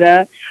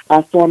Dakota,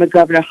 former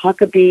Governor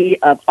Huckabee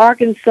of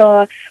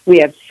Arkansas. We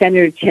have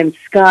Senator Tim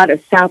Scott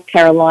of South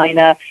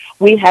Carolina.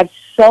 We have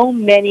so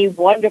many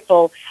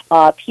wonderful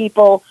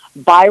people.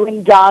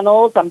 Byron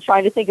Donalds. I'm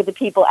trying to think of the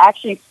people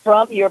actually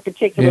from your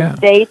particular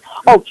state.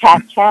 Oh,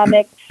 Kat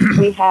Cammack.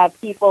 We have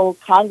people,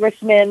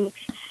 congressmen,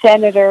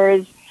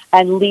 senators,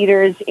 and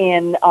leaders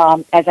in,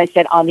 as I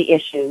said, on the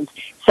issues.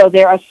 So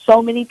there are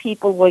so many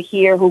people who are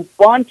here who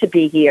want to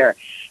be here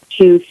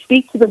to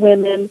speak to the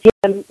women, give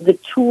them the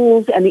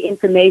tools and the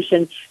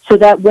information so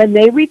that when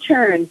they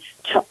return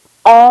to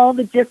all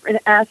the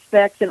different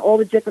aspects and all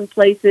the different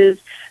places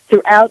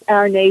throughout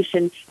our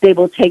nation, they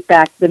will take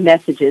back the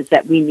messages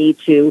that we need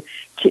to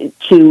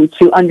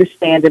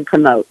understand and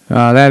promote.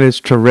 That is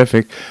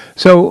terrific.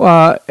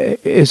 So,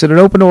 is it an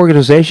open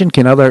organization?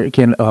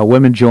 Can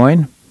women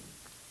join?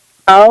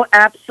 Oh,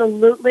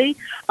 absolutely.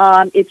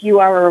 If you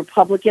are a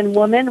Republican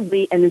woman,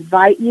 we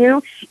invite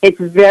you. It's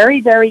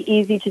very, very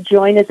easy to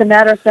join. As a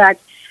matter of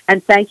fact,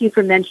 and thank you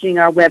for mentioning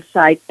our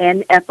website,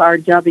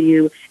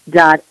 nfrw.org.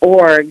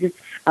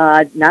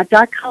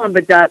 Not .com,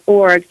 but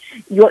 .org.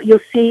 You'll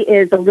see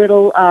is a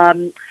little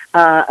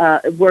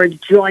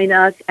word "Join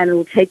Us," and it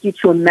will take you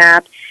to a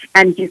map.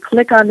 And if you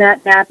click on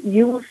that map,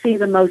 you will see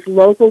the most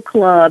local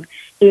club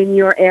in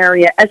your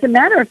area. As a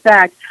matter of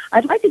fact,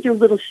 I'd like to do a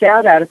little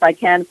shout out, if I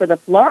can, for the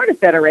Florida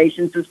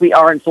Federation, since we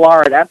are in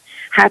Florida.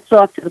 Hats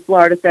off to the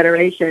Florida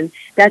Federation.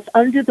 That's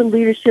under the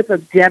leadership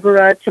of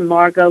Deborah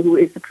Tamargo, who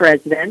is the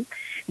president.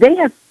 They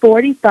have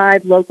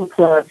 45 local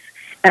clubs,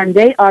 and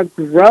they are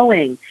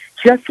growing.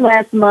 Just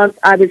last month,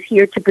 I was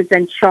here to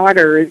present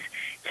charters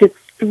to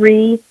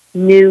 3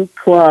 new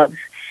clubs.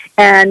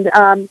 And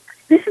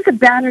this is a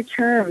banner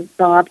term,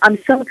 Bob. I'm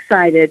so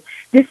excited.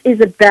 This is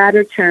a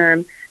banner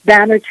term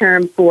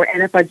for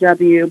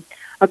NFRW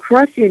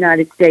across the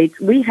United States.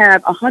 We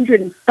have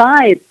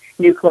 105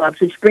 new clubs,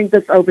 which brings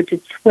us over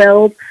to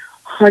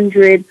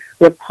 1,200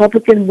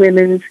 Republican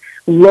women's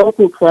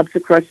local clubs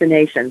across the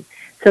nation.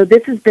 So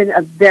this has been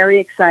a very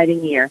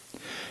exciting year.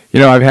 You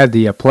know, I've had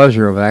the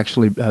pleasure of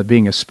actually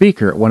being a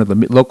speaker at one of the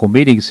local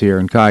meetings here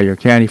in Collier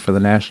County for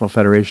the National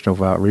Federation of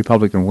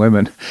Republican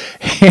Women.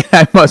 And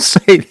I must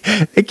say,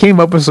 they came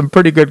up with some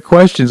pretty good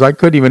questions. I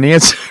couldn't even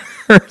answer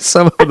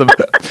some of them.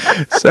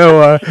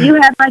 So you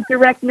have my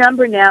direct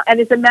number now. And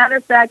as a matter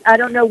of fact, I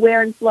don't know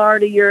where in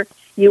Florida you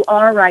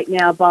are right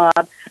now,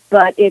 Bob,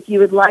 but if you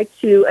would like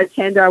to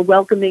attend our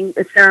welcoming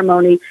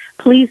ceremony,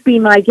 please be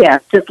my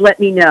guest. Just let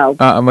me know.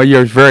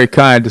 You're very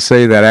kind to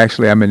say that.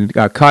 Actually, I'm in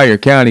Collier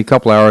County, a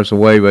couple hours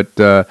away, but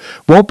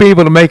won't be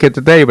able to make it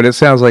today, but it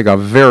sounds like a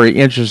very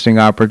interesting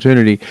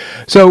opportunity.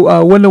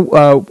 So when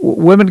the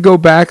women go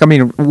back, I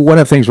mean, one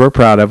of the things we're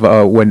proud of,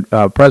 when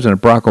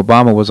President Barack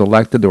Obama was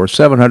elected, there were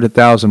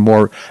 700,000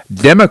 more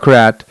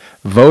Democrat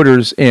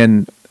voters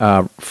in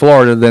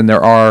Florida than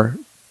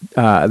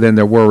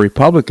there were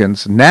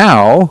Republicans.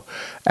 Now,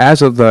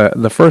 as of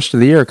the first of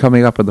the year,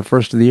 coming up at the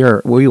first of the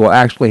year, we will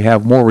actually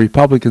have more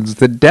Republicans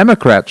than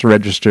Democrats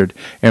registered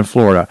in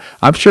Florida.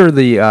 I'm sure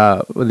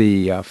the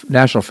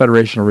National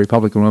Federation of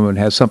Republican Women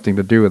has something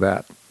to do with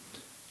that.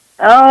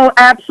 Oh,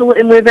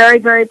 absolutely, and we're very,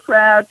 very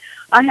proud.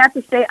 I have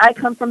to say, I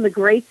come from the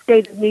great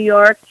state of New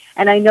York,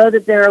 and I know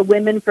that there are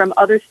women from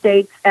other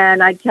states,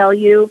 and I tell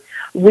you,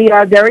 we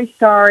are very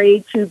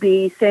sorry to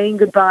be saying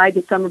goodbye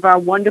to some of our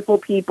wonderful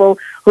people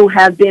who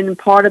have been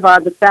part of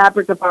the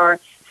fabric of our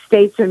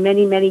states for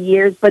many, many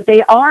years. But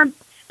they are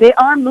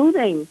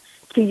moving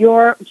to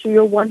your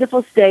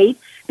wonderful state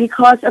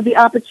because of the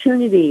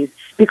opportunities,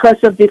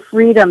 because of the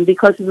freedom,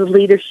 because of the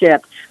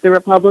leadership, the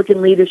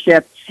Republican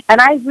leadership. And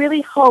I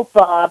really hope,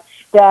 Bob,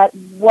 that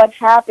what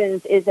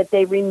happens is that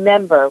they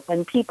remember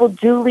when people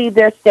do leave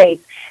their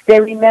states, they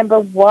remember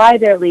why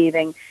they're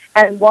leaving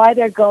and why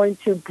they're going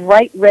to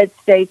bright red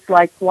states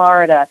like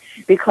Florida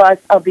because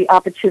of the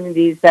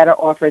opportunities that are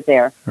offered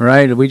there.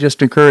 Right. We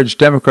just encourage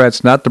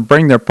Democrats not to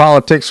bring their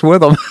politics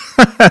with them.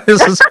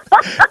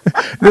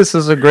 This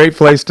is a great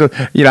place to,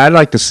 I'd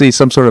like to see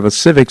some sort of a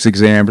civics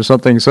exam or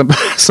something, some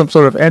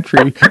sort of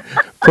entry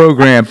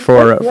program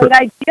for. Great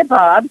idea,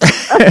 Bob.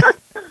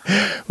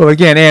 Well,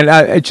 again, Ann,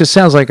 it just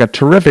sounds like a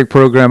terrific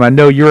program. I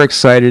know you're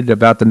excited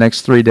about the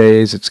next 3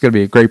 days. It's going to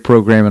be a great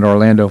program in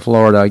Orlando,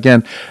 Florida.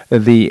 Again,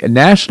 the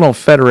National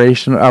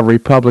Federation of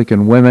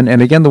Republican Women.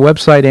 And again, the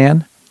website,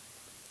 Ann?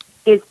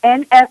 Is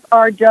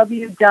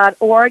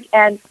nfrw.org.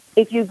 And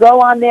if you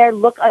go on there,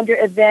 look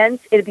under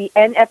events, it'll be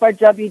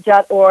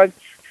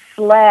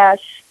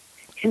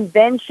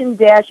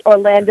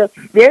nfrw.org/convention-Orlando.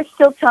 There's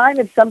still time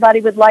if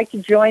somebody would like to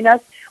join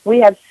us.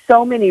 We have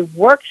so many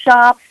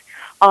workshops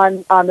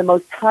on the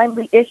most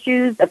timely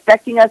issues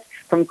affecting us,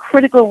 from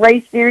critical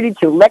race theory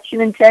to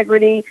election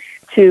integrity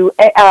to,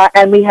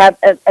 and we have,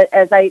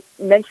 as I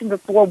mentioned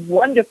before,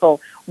 wonderful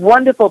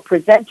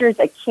presenters,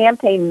 a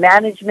campaign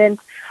management,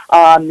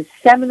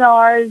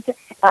 seminars.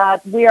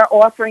 We are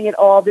offering it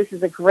all. This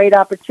is a great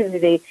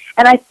opportunity.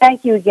 And I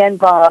thank you again,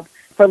 Bob,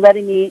 for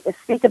letting me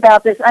speak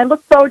about this. I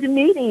look forward to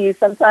meeting you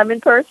sometime in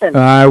person.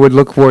 I would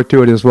look forward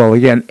to it as well.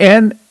 Again,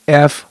 nfrw.org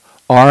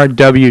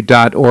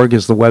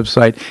is the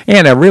website.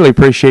 And I really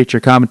appreciate your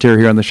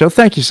commentary here on the show.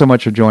 Thank you so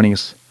much for joining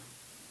us.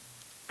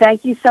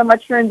 Thank you so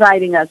much for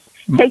inviting us.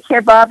 Take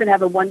care, Bob, and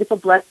have a wonderful,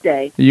 blessed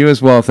day. You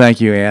as well.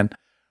 Thank you, Ann.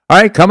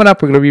 All right, coming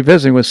up, we're going to be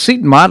visiting with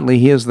Seton Motley.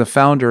 He is the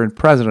founder and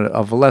president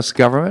of Less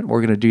Government. We're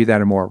going to do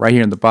that and more right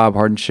here in The Bob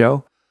Harden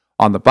Show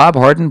on the Bob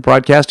Harden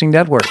Broadcasting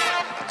Network.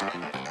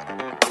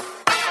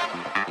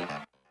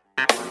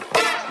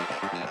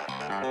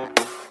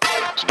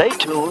 Stay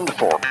tuned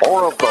for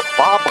more of The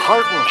Bob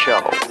Harden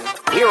Show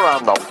here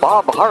on the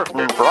Bob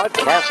Harden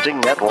Broadcasting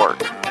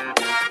Network.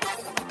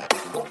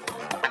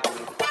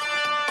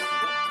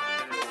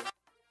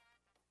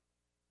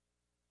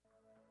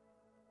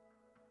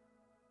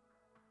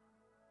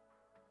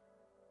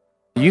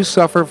 Do you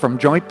suffer from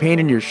joint pain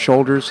in your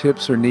shoulders,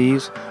 hips, or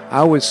knees?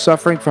 I was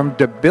suffering from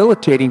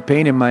debilitating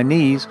pain in my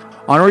knees.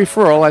 On a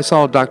referral, I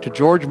saw Dr.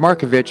 George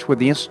Markovich with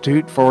the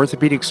Institute for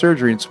Orthopedic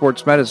Surgery and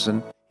Sports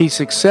Medicine. He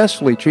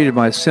successfully treated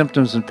my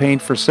symptoms and pain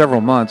for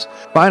several months.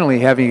 Finally,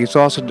 having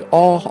exhausted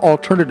all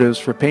alternatives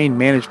for pain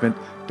management,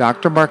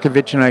 Dr.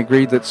 Markovich and I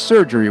agreed that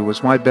surgery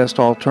was my best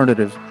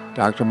alternative.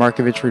 Dr.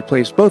 Markovich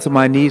replaced both of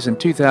my knees in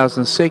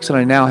 2006, and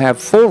I now have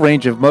full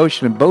range of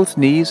motion in both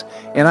knees,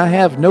 and I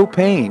have no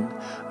pain.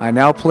 I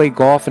now play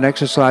golf and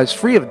exercise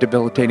free of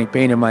debilitating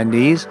pain in my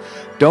knees.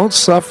 Don't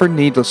suffer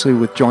needlessly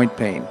with joint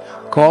pain.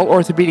 Call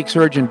orthopedic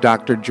surgeon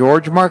Dr.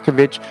 George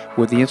Markovich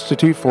with the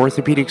Institute for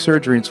Orthopedic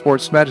Surgery and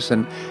Sports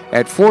Medicine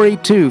at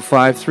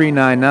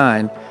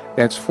 482-5399.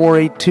 That's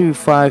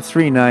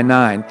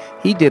 482-5399.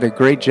 He did a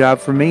great job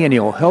for me, and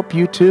he'll help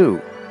you too.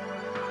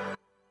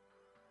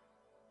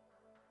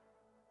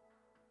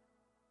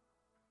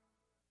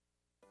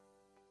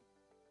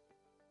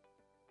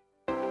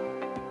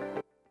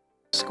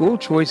 School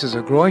choice is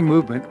a growing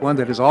movement, one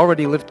that is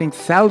already lifting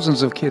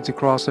thousands of kids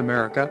across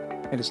America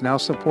and is now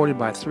supported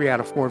by 3 out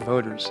of 4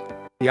 voters.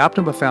 The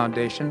Optima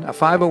Foundation, a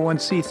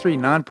 501c3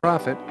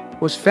 nonprofit,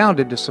 was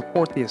founded to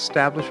support the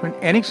establishment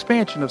and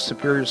expansion of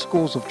superior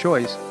schools of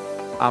choice.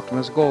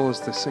 Optima's goal is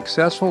the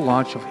successful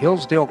launch of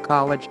Hillsdale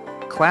College,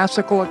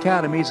 classical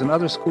academies, and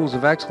other schools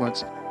of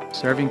excellence,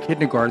 serving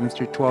kindergarten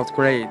through 12th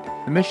grade.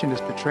 The mission is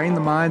to train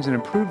the minds and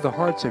improve the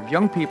hearts of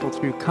young people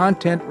through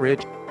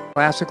content-rich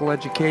classical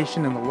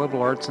education in the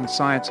liberal arts and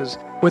sciences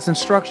with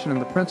instruction in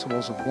the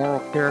principles of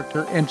moral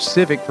character and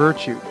civic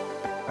virtue.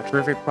 A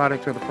terrific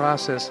product of the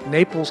process,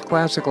 Naples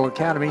Classical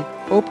Academy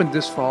opened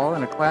this fall,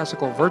 and a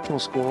classical virtual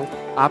school,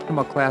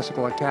 Optima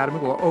Classical Academy,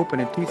 will open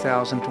in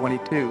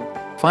 2022.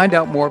 Find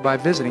out more by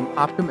visiting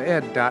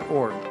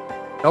optimaed.org.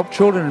 Help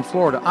children in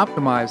Florida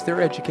optimize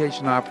their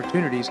education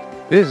opportunities.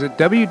 Visit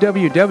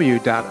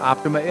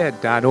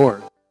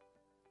www.optimaed.org.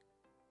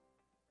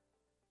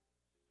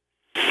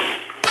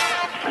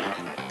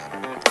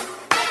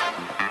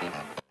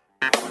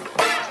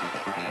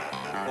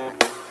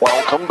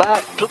 Welcome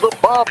back to the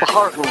Bob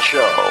Harden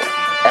Show.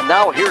 And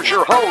now here's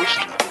your host,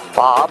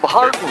 Bob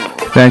Harden.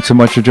 Thanks so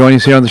much for joining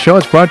us here on the show.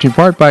 It's brought to you in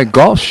part by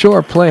Gulf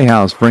Shore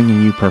Playhouse,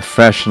 bringing you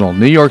professional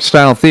New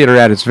York-style theater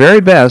at its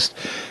very best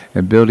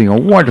and building a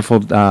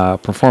wonderful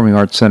performing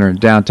arts center in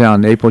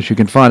downtown Naples. You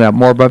can find out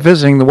more by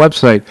visiting the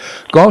website,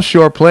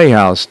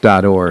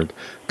 gulfshoreplayhouse.org.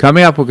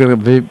 Coming up, we're going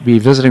to be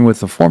visiting with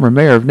the former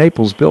mayor of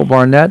Naples, Bill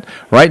Barnett.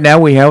 Right now,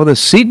 we have with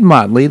us Seton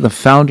Motley, the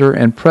founder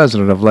and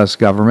president of Less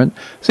Government.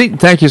 Seton,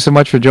 thank you so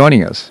much for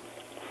joining us.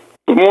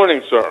 Good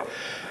morning, sir.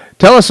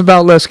 Tell us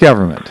about Less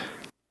Government.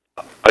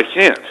 I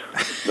can't.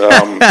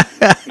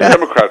 The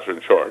Democrats are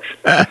in charge.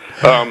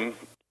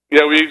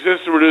 We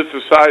exist to reduce the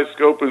size,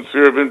 scope, and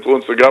sphere of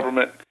influence of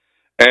government,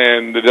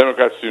 and the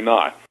Democrats do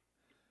not.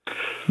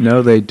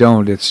 No, they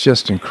don't. It's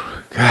just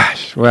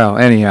gosh. Well,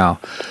 anyhow,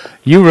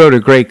 you wrote a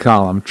great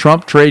column,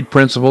 Trump Trade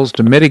Principles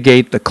to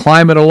Mitigate the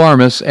Climate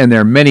Alarmists and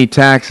Their Many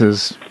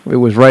Taxes. It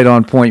was right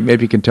on point.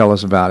 Maybe you can tell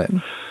us about it.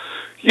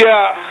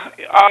 Yeah.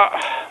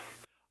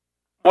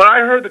 When I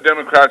heard the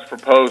Democrats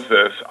propose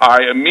this,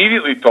 I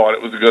immediately thought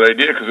it was a good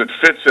idea because it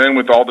fits in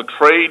with all the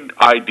trade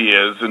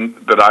ideas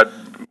that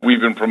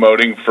we've been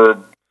promoting since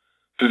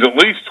at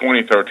least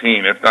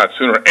 2013, if not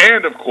sooner.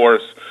 And, of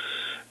course,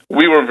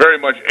 we were very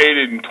much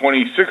aided in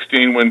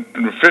 2016 when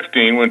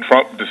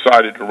Trump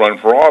decided to run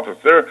for office.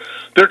 They're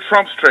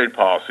Trump's trade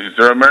policies.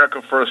 They're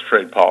America First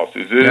trade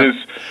policies. It is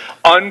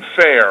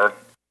unfair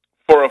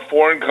for a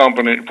foreign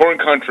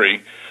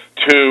country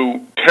to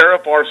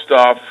tariff our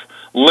stuff,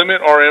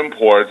 limit our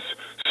imports,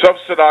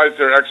 subsidize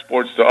their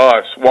exports to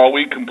us while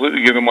we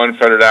completely give them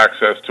unfettered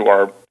access to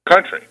our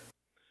country.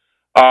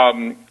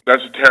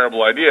 That's a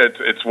terrible idea.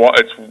 It's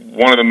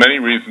one of the many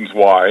reasons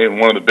why, and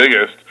one of the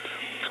biggest,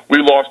 we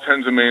lost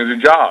tens of millions of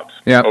jobs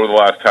over the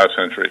last half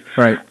century.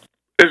 Right.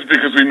 It's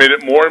because we made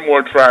it more and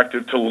more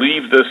attractive to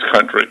leave this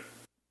country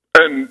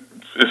and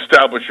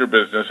establish your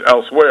business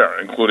elsewhere,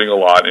 including a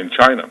lot in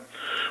China,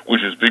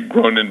 which has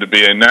grown into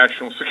be a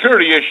national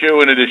security issue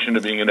in addition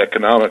to being an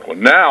economic one.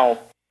 Now,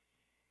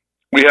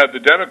 we have the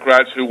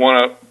Democrats who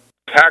want to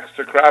tax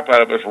the crap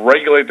out of us,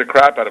 regulate the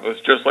crap out of us,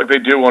 just like they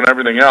do on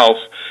everything else,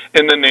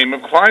 in the name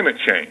of climate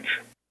change.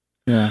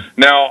 Yeah.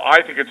 Now,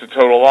 I think it's a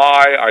total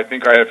lie. I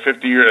think I have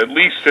at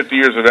least 50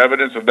 years of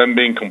evidence of them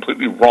being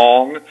completely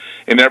wrong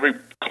in every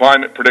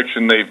climate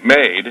prediction they've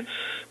made.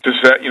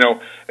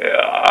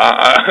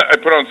 I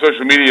put on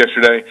social media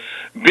yesterday,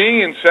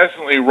 being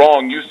incessantly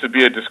wrong used to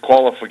be a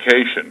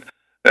disqualification,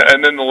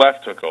 and then the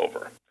left took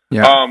over.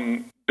 Yeah.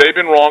 They've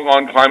been wrong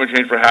on climate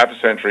change for half a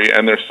century,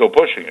 and they're still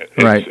pushing it.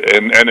 Right.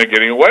 And they're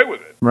getting away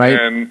with it. Right.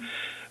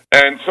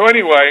 And so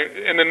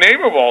anyway, in the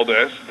name of all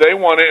this, they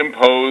want to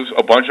impose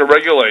a bunch of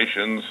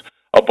regulations,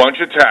 a bunch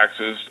of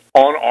taxes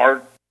on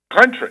our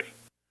country.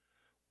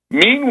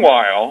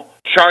 Meanwhile,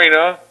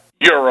 China,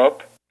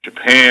 Europe,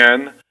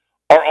 Japan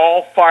are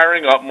all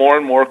firing up more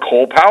and more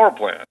coal power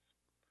plants.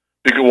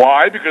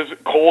 Why? Because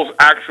coal's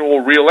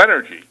actual real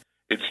energy.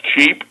 It's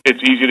cheap,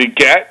 it's easy to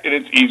get, and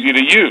it's easy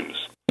to use.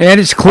 And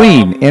it's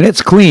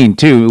clean,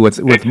 too,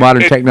 with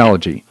modern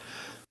technology.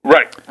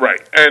 Right,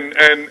 and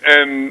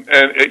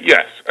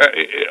yes,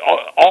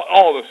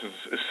 all this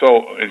is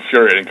so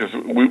infuriating because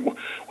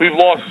we've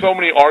lost so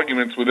many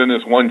arguments within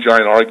this one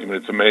giant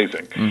argument. It's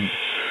amazing. Mm.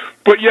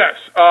 But yes,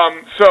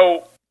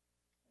 so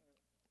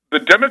the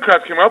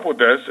Democrats came up with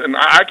this, and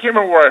I can't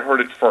remember where I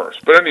heard it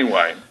first. But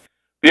anyway,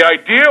 the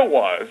idea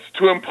was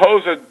to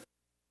impose a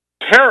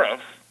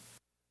tariff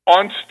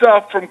on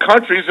stuff from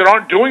countries that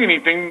aren't doing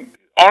anything,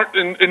 aren't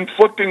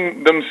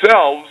inflicting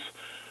themselves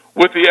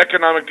with the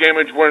economic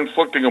damage we're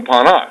inflicting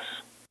upon us.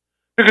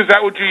 because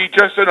that would be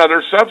just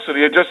another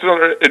subsidy, just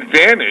another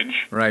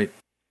advantage Right.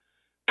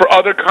 for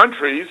other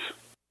countries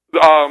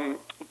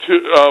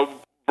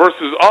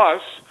versus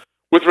us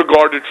with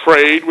regard to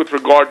trade, with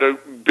regard to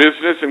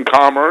business and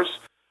commerce.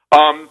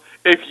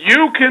 If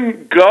you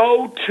can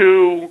go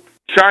to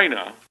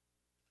China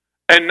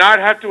and not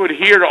have to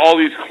adhere to all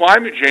these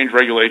climate change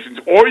regulations,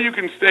 or you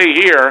can stay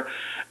here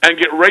and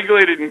get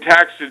regulated and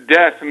taxed to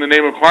death in the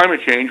name of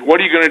climate change,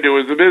 what are you going to do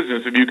as a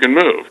business if you can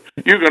move?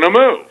 You're going to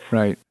move.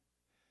 Right.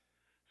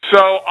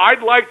 So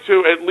I'd like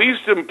to at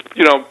least,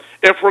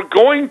 if we're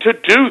going to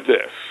do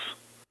this,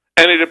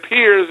 and it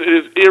appears it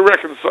is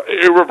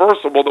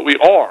irreversible that we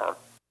are,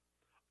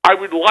 I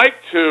would like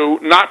to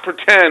not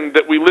pretend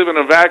that we live in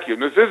a vacuum.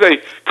 This is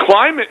a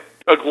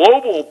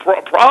global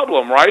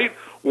problem, right?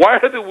 Why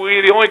are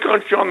we the only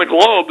country on the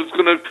globe that's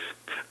going to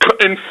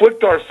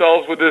inflict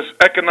ourselves with this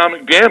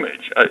economic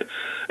damage?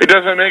 It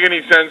doesn't make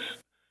any sense.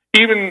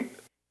 Even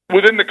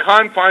within the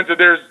confines of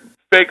their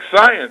fake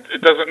science,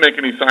 it doesn't make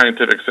any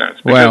scientific sense.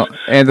 Because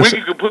we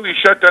could completely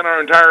shut down our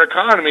entire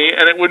economy,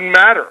 and it wouldn't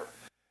matter.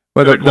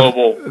 Well,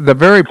 the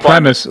very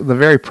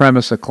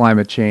premise of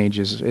climate change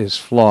is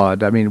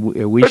flawed. I mean,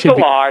 it's a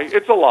lie.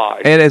 It's a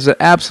lie. It is an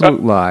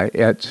absolute lie.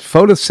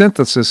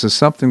 Photosynthesis is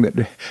something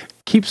that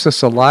keeps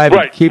us alive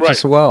and keeps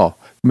us well.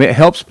 It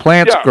helps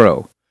plants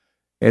grow.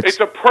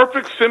 It's a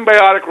perfect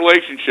symbiotic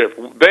relationship.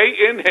 They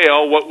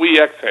inhale what we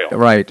exhale.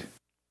 Right.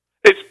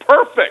 It's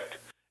perfect.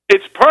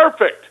 It's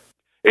perfect.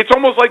 It's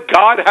almost like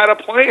God had a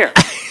plan.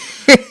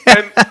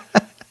 and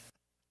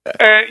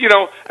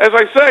as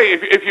I say,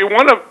 if you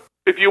want to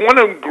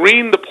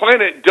green the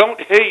planet,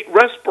 don't hate,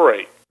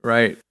 respirate.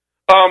 Right.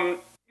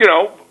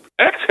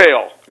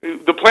 Exhale.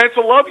 The plants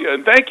will love you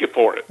and thank you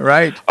for it.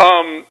 Right.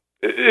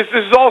 This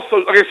is also,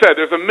 like I said,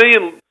 there's a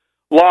million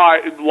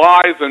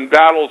lies and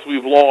battles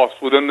we've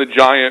lost within the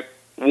giant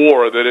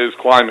war that is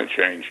climate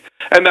change,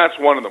 and that's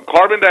one of them.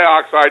 Carbon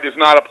dioxide is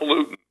not a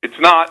pollutant. It's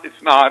not.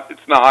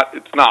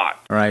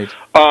 Right.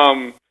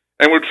 And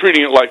we're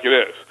treating it like it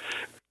is.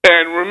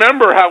 And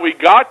remember how we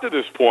got to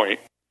this point.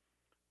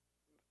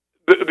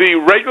 The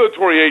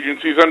regulatory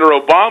agencies under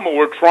Obama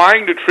were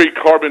trying to treat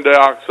carbon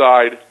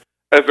dioxide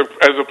as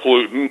a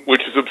pollutant,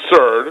 which is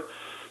absurd.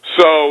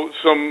 So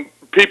some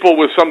people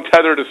with some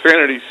tether to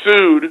sanity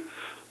sued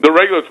the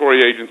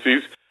regulatory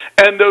agencies,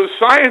 and those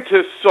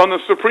scientists on the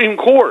Supreme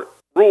Court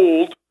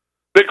ruled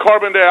that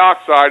carbon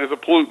dioxide is a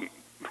pollutant,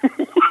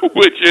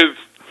 which is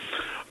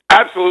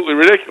absolutely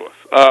ridiculous.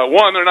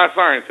 One, they're not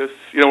scientists.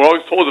 We're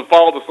always told to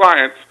follow the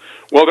science.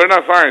 Well, they're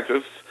not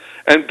scientists.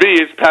 And B,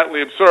 it's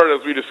patently absurd,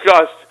 as we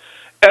discussed.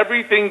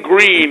 Everything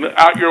green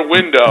out your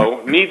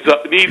window needs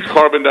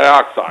carbon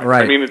dioxide.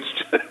 Right. I mean, it's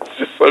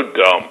just so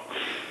dumb.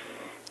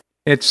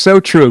 It's so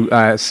true,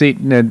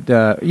 Seton. And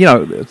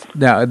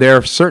now there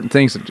are certain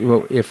things that,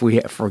 if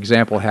we, for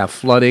example, have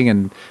flooding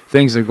and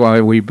things that go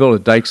on, we build a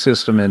dike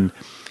system in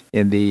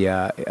the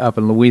up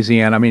in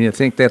Louisiana. I mean, I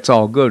think that's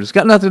all good. It's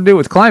got nothing to do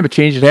with climate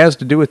change. It has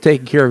to do with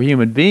taking care of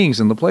human beings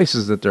and the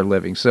places that they're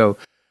living. So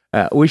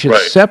we should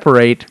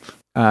separate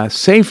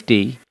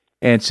safety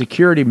and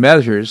security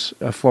measures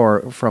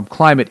from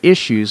climate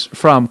issues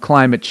from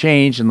climate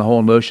change and the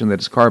whole notion that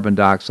it's carbon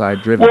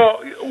dioxide driven.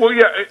 Well,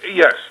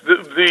 yes.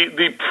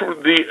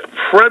 The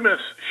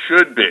premise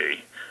should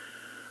be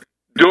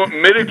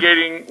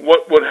mitigating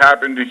what would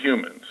happen to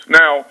humans.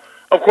 Now,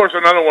 of course,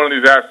 another one of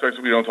these aspects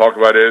that we don't talk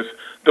about is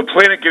the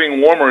planet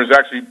getting warmer is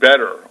actually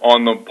better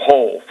on the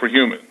whole for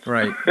humans.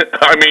 Right.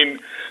 I mean,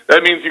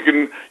 that means you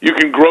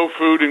can grow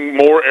food in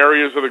more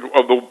areas of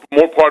the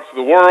more parts of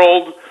the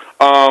world.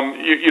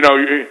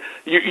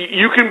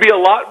 You can be a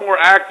lot more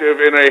active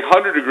in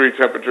 100-degree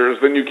temperatures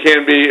than you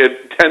can be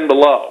at 10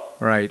 below.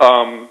 Right.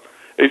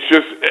 It's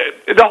just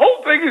the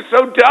whole thing is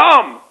so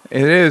dumb.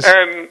 It is.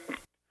 And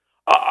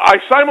I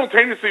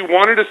simultaneously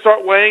wanted to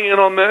start weighing in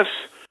on this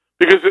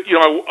because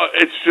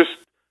it's just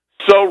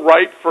so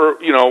ripe for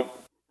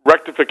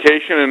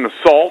rectification and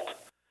assault.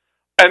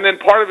 And then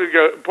part of me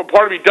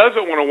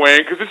doesn't want to weigh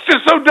in because it's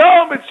just so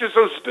dumb. It's just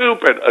so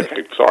stupid.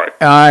 Okay, sorry.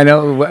 I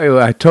know.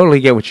 I totally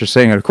get what you're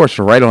saying. And of course,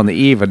 we're right on the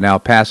eve of now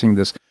passing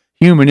this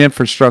Human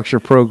Infrastructure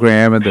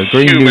Program and the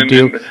Green New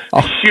Deal.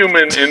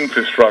 Human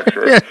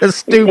infrastructure. Yeah,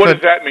 stupid. What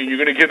does that mean? You're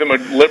going to give them a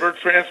liver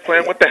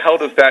transplant? What the hell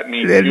does that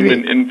mean,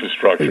 human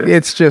infrastructure?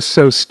 It's just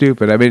so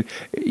stupid. I mean,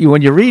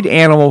 when you read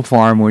Animal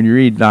Farm, when you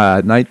read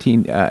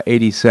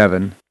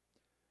 1987...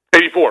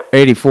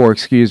 84,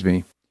 excuse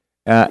me.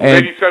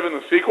 87,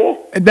 the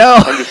sequel? No.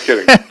 I'm just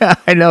kidding.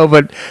 I know,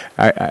 but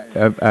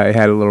I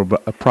had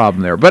a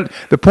problem there. But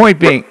the point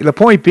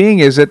being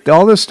is that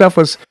all this stuff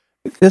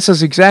this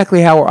is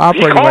exactly how we're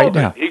operating right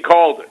now. He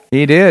called it.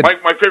 He did.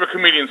 My favorite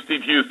comedian,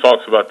 Steve Hughes,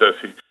 talks about this.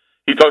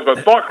 He talks about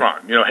thought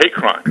crime. Hate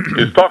crime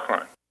is thought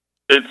crime.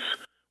 It's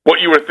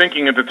what you were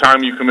thinking at the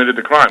time you committed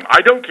the crime.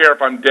 I don't care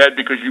if I'm dead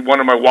because you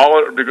wanted my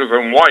wallet or because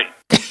I'm white.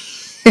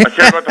 I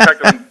care about the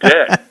fact that I'm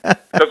dead.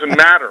 It doesn't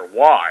matter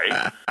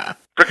why.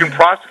 Frickin'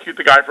 prosecute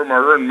the guy for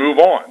murder and move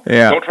on.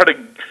 Yeah. Don't try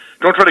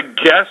to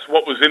guess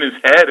what was in his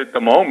head at the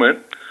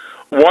moment.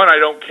 one, I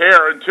don't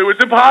care, and two,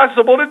 it's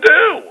impossible to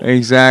do.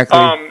 Exactly.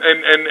 And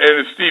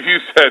as Steve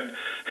Hughes said,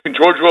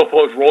 George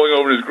Wilfo is rolling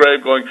over in his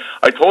grave going,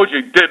 I told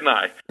you, didn't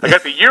I? I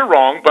got the year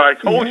wrong, but I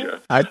told you.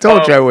 I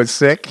told you I was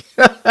sick.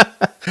 Yeah,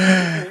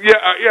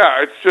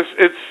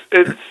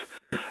 it's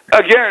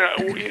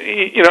again,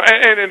 you know,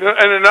 and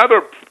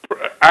another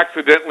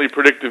accidentally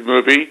predictive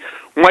movie,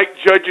 Mike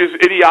Judge's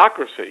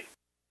Idiocracy.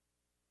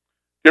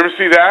 You ever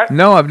see that?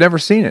 No, I've never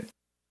seen it.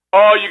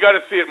 Oh, you got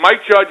to see it.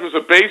 Mike Judge was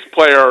a bass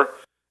player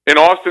in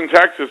Austin,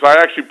 Texas. I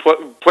actually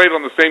played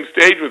on the same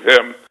stage with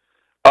him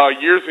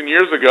years and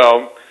years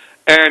ago,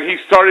 and he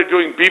started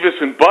doing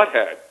Beavis and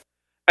Butthead,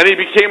 and he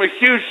became a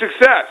huge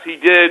success. He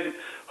did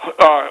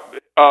the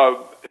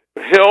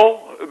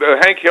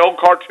Hank Hill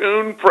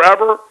cartoon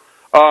forever,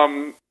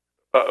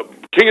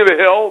 King of the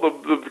Hill,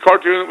 the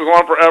cartoon that was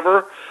on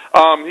forever.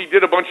 He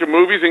did a bunch of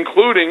movies,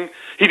 including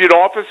he did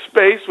Office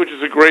Space, which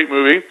is a great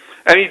movie,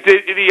 and he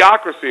did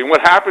Idiocracy. And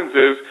what happens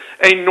is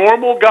a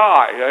normal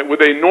guy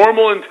with a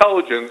normal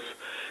intelligence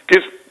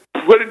gets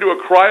put into a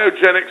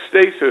cryogenic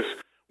stasis,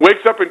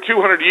 wakes up in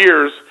 200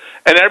 years,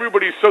 and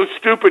everybody's so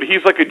stupid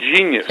he's like a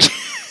genius.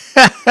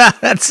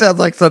 That sounds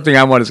like something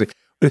I want to see.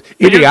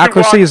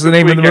 Idiocracy is the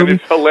name of the movie?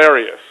 It's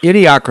hilarious.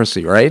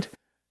 Idiocracy, right?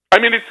 I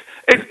mean, it's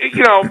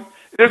you know,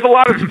 there's a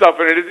lot of stuff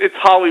in it. It's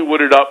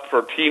Hollywooded up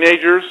for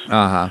teenagers.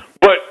 Uh-huh.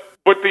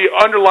 But the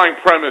underlying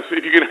premise,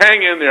 if you can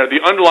hang in there,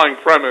 the underlying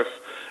premise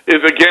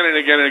is again and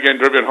again and again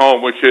driven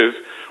home, which is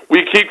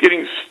we keep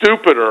getting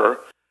stupider,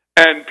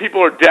 and people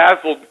are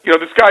dazzled. You know,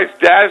 this guy's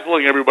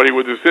dazzling everybody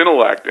with his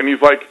intellect, and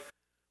he's like,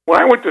 when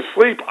I went to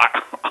sleep,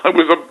 I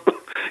was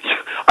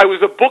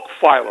a book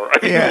filer.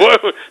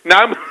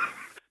 Now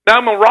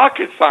I'm a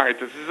rocket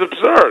scientist. This is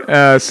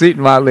absurd.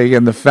 Seton Motley,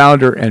 and the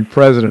founder and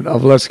president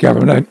of Less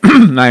Government.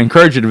 I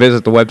encourage you to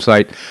visit the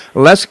website,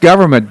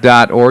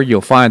 lessgovernment.org.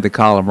 You'll find the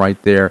column right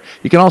there.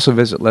 You can also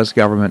visit Less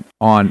Government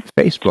on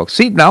Facebook.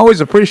 Seton, I always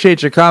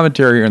appreciate your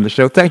commentary here on the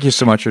show. Thank you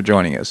so much for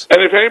joining us.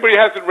 And if anybody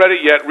hasn't read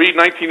it yet, read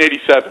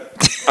 1987.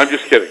 I'm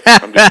just kidding.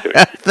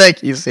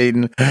 Thank you,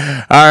 Seton.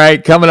 All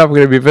right, coming up, we're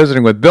going to be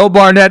visiting with Bill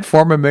Barnett,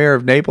 former mayor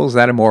of Naples.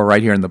 That and more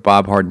right here on The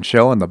Bob Harden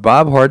Show on the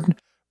Bob Harden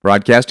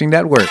Broadcasting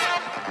Network.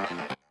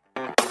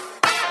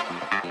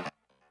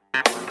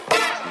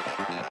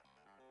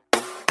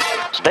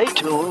 Stay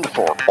tuned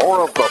for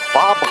more of the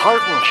Bob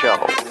Harden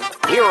Show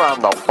here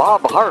on the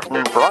Bob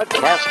Harden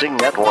Broadcasting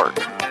Network.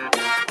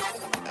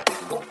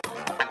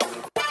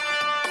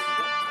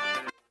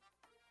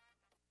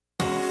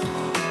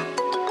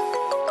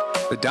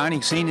 The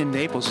dining scene in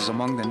Naples is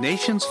among the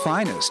nation's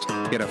finest.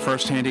 Get a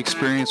first-hand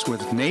experience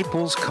with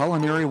Naples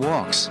Culinary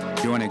Walks.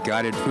 Join a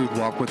guided food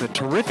walk with a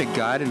terrific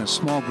guide in a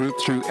small group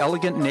through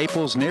elegant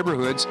Naples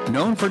neighborhoods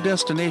known for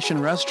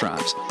destination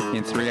restaurants.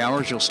 In 3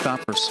 hours, you'll stop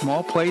for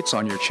small plates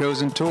on your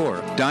chosen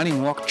tour.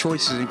 Dining walk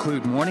choices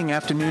include morning,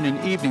 afternoon,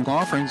 and evening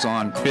offerings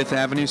on 5th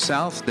Avenue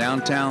South,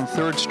 downtown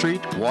 3rd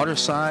Street,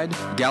 Waterside,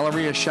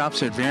 Galleria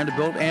shops at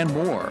Vanderbilt, and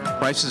more.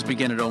 Prices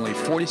begin at only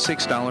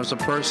 $46 a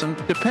person,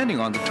 depending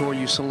on the tour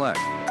you select.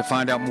 To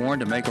find out more and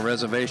to make a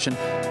reservation,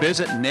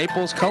 visit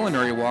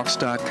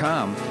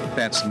NaplesCulinarywalks.com.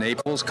 That's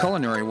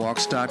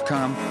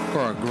NaplesCulinarywalks.com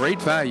for a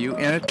great value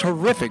and a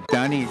terrific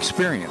dining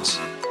experience.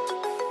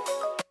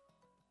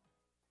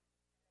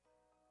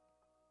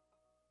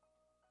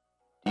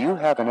 Do you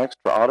have an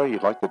extra auto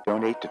you'd like to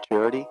donate to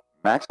charity?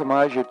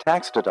 Maximize your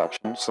tax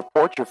deduction,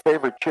 support your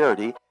favorite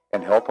charity,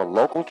 and help a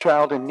local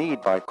child in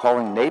need by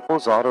calling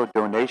Naples Auto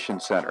Donation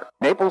Center.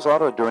 Naples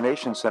Auto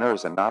Donation Center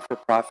is a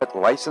not-for-profit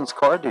licensed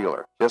car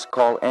dealer. Just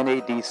call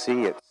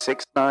NADC at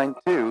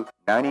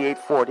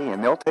 692-9840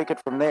 and they'll take it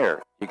from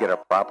there. You get a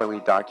properly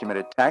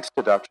documented tax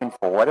deduction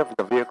for whatever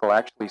the vehicle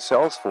actually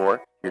sells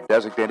for. Your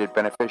designated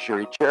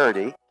beneficiary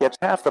charity gets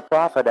half the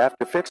profit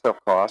after fix-up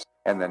costs,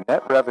 and the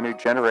net revenue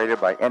generated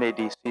by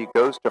NADC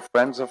goes to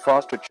Friends of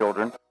Foster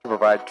Children to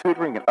provide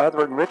tutoring and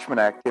other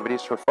enrichment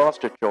activities for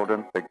foster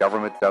children the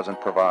government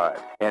doesn't provide.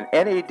 And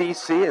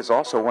NADC is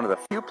also one of the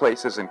few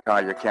places in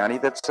Collier County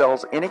that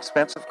sells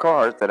inexpensive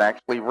cars that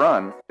actually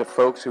run to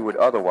folks who would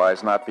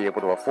otherwise not be able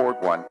to afford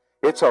one.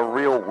 It's a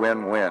real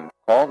win-win.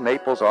 Call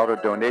Naples Auto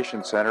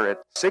Donation Center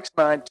at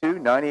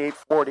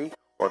 692-9840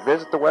 or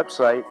visit the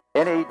website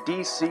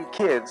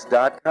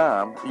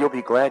nadckids.com. You'll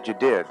be glad you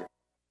did.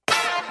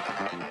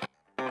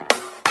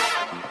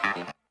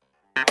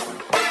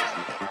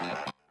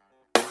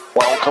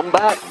 Welcome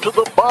back to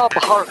the Bob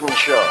Harden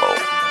Show.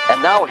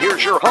 And now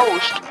here's your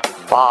host,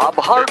 Bob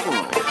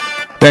Harden.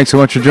 Thanks so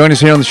much for joining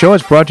us here on the show.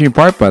 It's brought to you in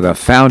part by the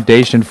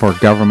Foundation for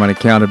Government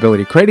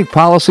Accountability, creating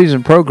policies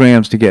and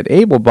programs to get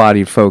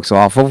able-bodied folks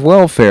off of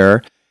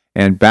welfare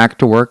and back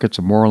to work. It's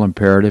a moral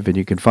imperative, and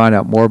you can find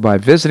out more by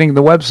visiting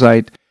the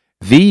website,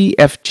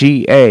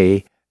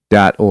 thefga.org.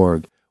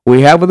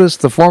 We have with us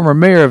the former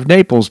mayor of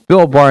Naples,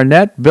 Bill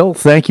Barnett. Bill,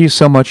 thank you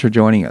so much for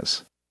joining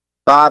us.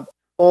 Bob,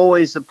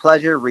 always a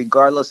pleasure,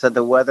 regardless of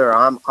the weather.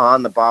 I'm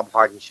on the Bob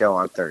Harden Show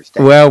on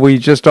Thursday. Well, we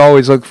just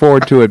always look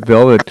forward to it,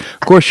 Bill. Of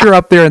course, you're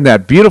up there in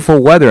that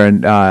beautiful weather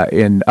in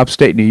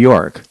upstate New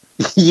York.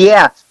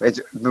 Yeah, it's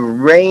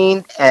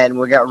rain, and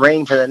we got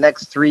rain for the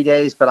next 3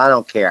 days, but I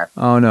don't care.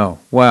 Oh, no.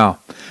 Wow.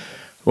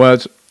 Well,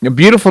 it's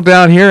beautiful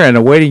down here and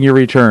awaiting your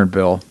return,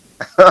 Bill.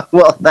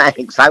 Well,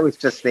 thanks. I was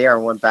just there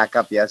and went back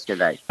up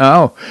yesterday.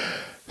 Oh,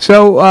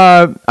 so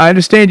I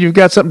understand you've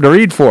got something to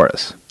read for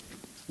us.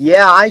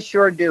 Yeah, I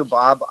sure do,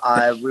 Bob.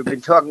 We've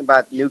been talking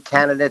about new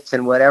candidates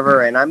and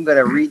whatever, and I'm going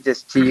to read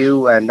this to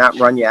you and not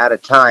run you out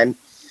of time.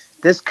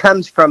 This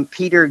comes from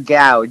Peter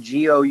Gough,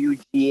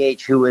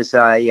 Gough, who is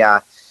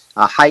a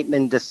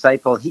Heitman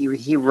disciple.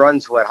 He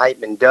runs what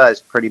Heitman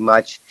does pretty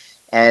much,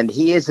 and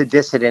he is a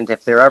dissident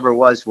if there ever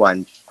was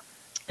one.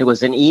 It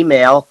was an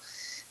email,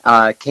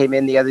 came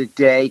in the other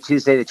day,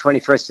 Tuesday the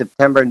 21st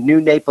September, new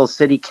Naples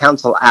City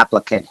Council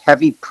applicant,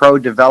 heavy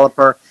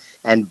pro-developer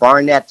and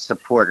Barnett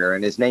supporter,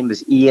 and his name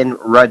is Ian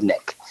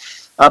Rudnick.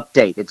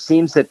 Update, it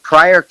seems that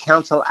prior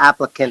council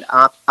applicant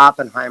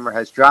Oppenheimer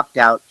has dropped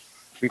out,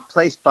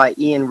 replaced by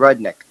Ian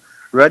Rudnick.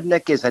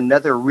 Rudnick is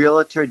another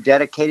realtor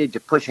dedicated to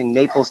pushing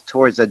Naples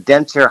towards a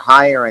denser,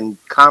 higher, and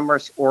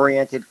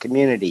commerce-oriented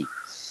community.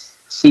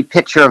 See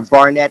picture of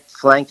Barnett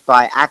flanked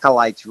by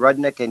acolytes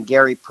Rudnick and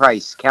Gary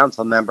Price,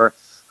 council member,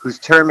 whose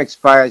term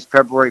expires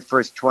February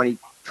 1st,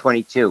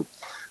 2022.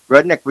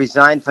 Rudnick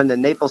resigned from the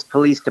Naples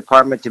Police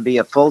Department to be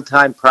a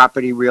full-time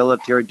property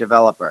realtor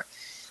developer.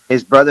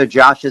 His brother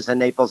Josh is a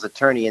Naples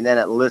attorney, and then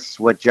it lists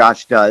what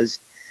Josh does.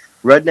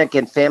 Rudnick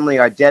and family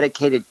are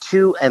dedicated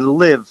to and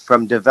live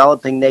from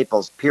developing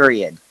Naples,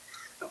 period.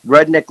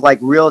 Rudnick, like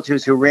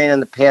realtors who ran in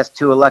the past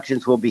 2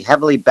 elections, will be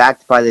heavily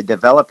backed by the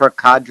developer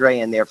cadre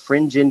and their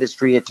fringe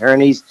industry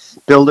attorneys,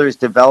 builders,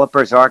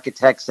 developers,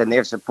 architects, and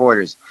their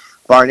supporters.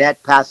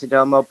 Barnett,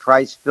 Pasadomo,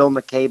 Price, Phil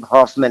McCabe,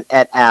 Hoffman,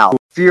 et al.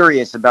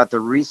 Furious about the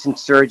recent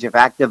surge of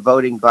active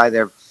voting by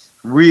their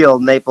real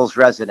Naples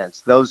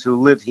residents, those who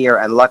live here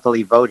and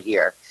luckily vote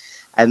here.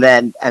 And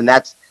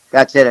that's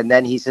it. And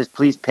then he says,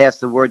 please pass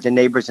the word to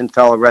neighbors and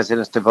fellow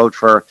residents to vote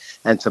for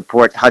and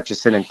support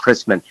Hutchison and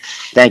Chrisman.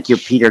 Thank you,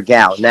 Peter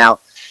Gough. Now,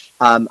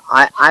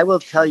 I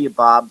will tell you,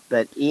 Bob,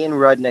 that Ian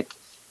Rudnick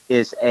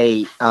is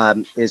a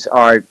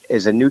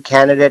new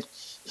candidate.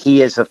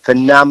 He is a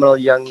phenomenal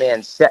young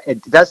man.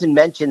 It doesn't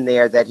mention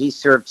there that he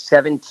served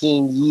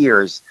 17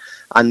 years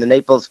on the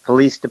Naples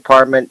Police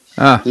Department.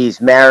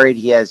 He's married.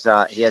 He has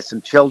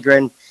some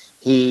children.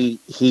 He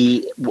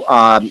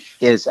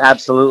is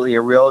absolutely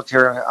a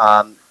realtor.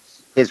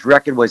 His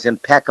record was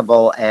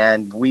impeccable,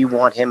 and we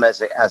want him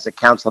as a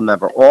council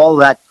member. All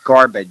that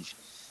garbage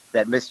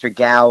that Mr.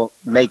 Gough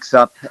makes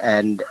up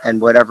and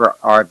whatever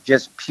are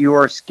just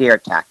pure scare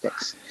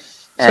tactics.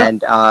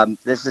 And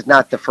this is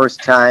not the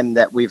first time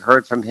that we've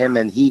heard from him.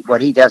 And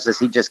what he does is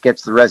he just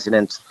gets the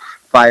residents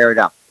fired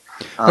up.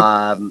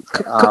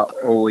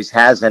 Always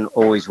has and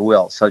always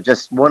will. So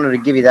just wanted to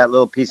give you that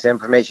little piece of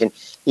information.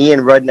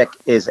 Ian Rudnick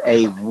is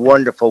a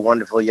wonderful,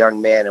 wonderful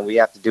young man, and we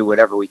have to do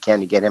whatever we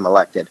can to get him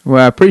elected.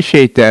 Well, I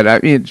appreciate that. I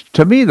mean,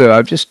 to me, though,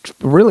 I'm just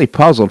really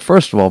puzzled.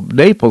 First of all,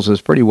 Naples is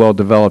pretty well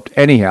developed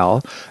anyhow,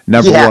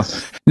 number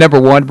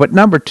one. But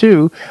number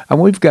two,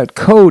 we've got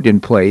code in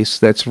place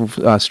that's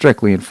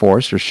strictly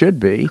enforced, or should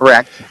be.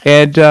 Correct.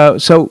 And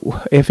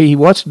so if he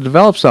wants to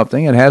develop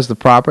something and has the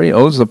property,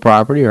 owns the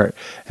property, or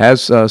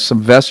has some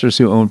investors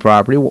who own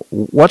property,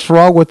 what's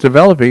wrong with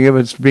developing if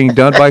it's being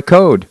done by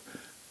code?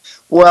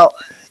 Well,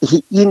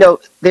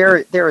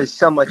 there is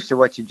so much to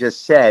what you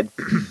just said,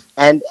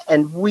 and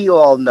we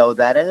all know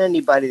that, and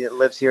anybody that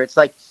lives here, it's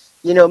like,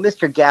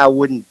 Mr. Gough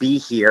wouldn't be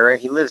here.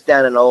 He lives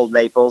down in Old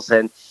Naples,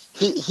 and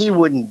he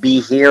wouldn't be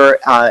here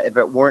if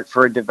it weren't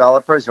for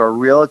developers or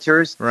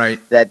realtors, right,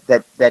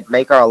 that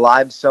make our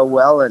lives so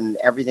well, and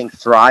everything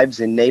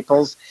thrives in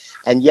Naples.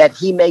 And yet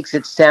he makes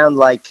it sound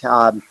like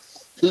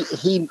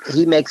he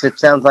makes it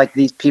sound like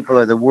these people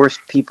are the worst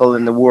people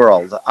in the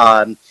world.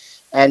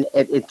 And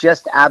it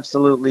just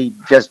absolutely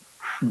just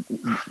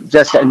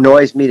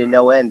annoys me to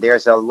no end.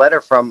 There's a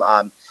letter from,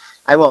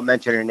 I won't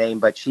mention her name,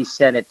 but she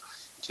sent it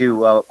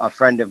to a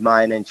friend of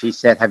mine, and she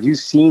said, have you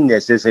seen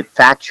this? Is it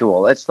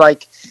factual? It's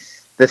like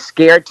the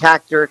scare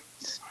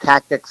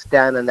tactics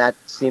down, and that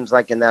seems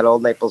like in that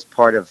Old Naples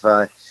part of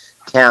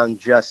town,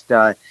 just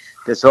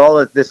all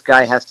that this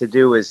guy has to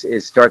do is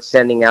start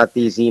sending out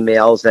these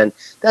emails, and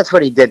that's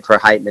what he did for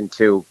Heitman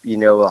too.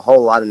 A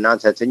whole lot of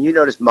nonsense. And you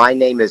notice my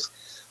name is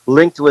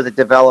linked with the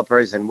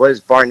developers and what has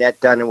Barnett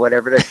done and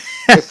whatever.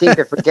 I seem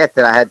to forget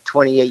that I had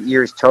 28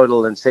 years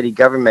total in city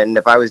government, and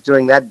if I was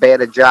doing that bad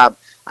a job,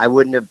 I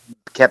wouldn't have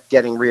kept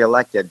getting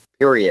reelected.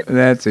 Period.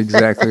 That's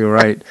exactly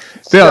right.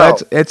 Bill,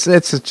 it's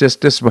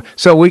just this.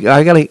 So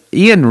I got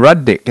Ian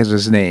Rudnick is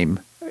his name.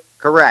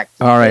 Correct.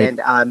 All right.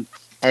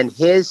 And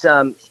his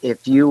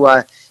if you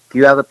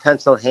have a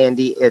pencil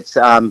handy, it's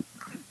Rudnick,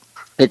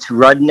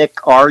 RUDNICK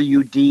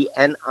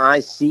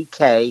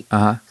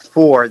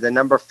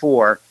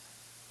 4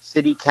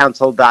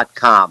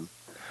 citycouncil.com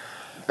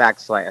 /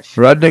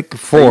 Rudnick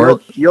 4.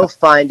 So you'll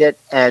find it,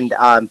 and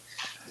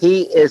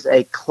he is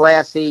a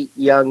classy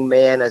young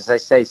man. As I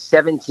say,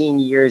 17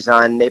 years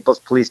on Naples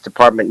Police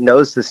Department,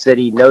 knows the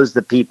city, knows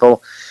the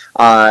people.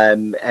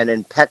 an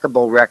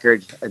impeccable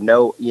record.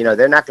 No,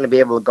 they're not going to be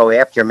able to go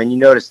after him. And you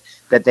notice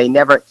that he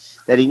never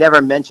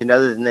mentioned,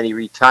 other than that he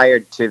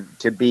retired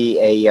to be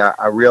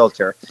a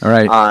realtor. All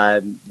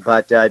right.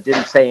 But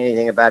didn't say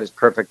anything about his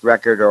perfect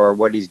record or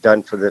what he's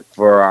done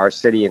for our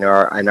city and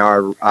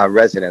our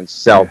residents.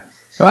 So. Yeah.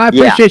 Well, I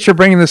appreciate you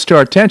bringing this to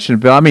our attention,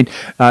 Bill. I mean,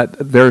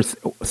 there are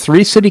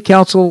 3 city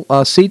council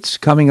seats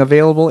coming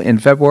available in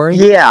February.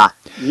 Yeah.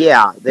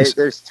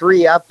 There's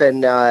 3 up,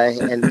 and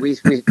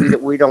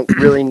we don't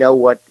really know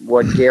what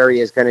Gary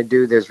is going to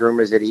do. There's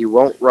rumors that he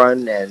won't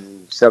run,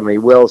 and somebody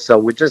will. So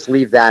we'll just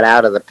leave that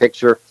out of the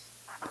picture.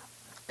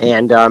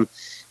 And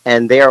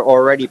they're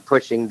already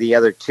pushing the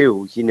other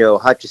 2.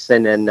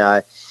 Hutchison and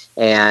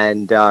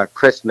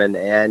Chrisman,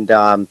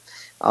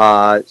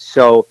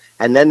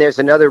 and then there's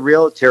another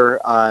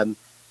realtor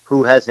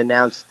who has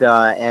announced,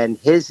 and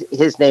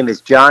his name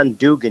is John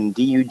Dugan,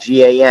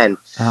 Dugan.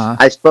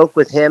 I spoke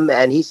with him,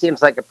 and he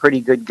seems like a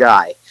pretty good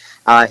guy.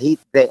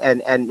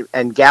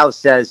 And Gao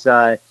says,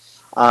 fellow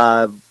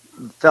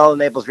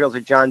Naples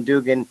realtor John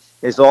Dugan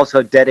is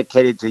also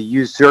dedicated to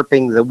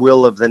usurping the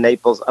will of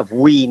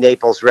we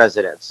Naples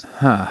residents.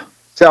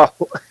 So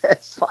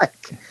it's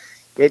like.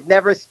 It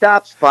never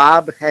stops,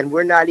 Bob, and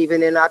we're not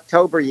even in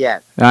October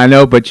yet. I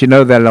know, but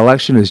that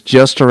election is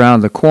just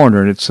around the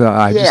corner, and it's.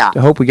 I just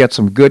hope we get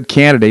some good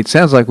candidates.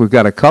 Sounds like we've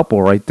got a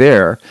couple right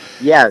there.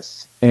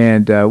 Yes.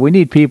 And we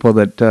need people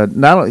that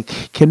not only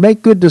can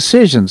make good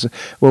decisions.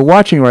 We're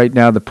watching right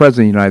now the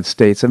President of the United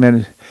States. I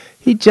mean,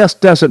 he just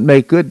doesn't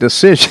make good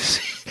decisions.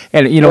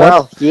 And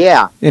what?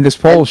 Yeah. And his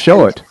polls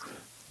show it.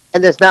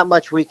 And there's not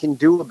much we can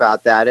do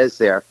about that, is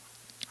there?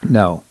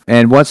 No.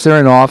 And once they're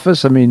in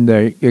office, I mean,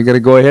 you're going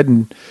to go ahead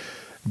and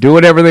do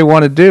whatever they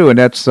want to do. And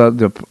that's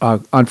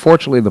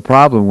unfortunately the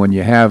problem when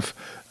you have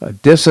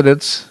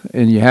dissidents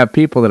and you have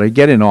people that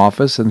get in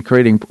office and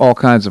creating all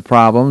kinds of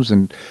problems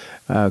and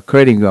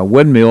creating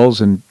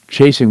windmills and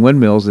chasing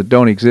windmills that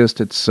don't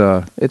exist. It's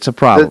a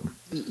problem.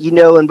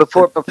 And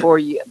before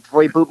you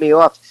boot me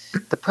off,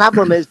 the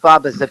problem is,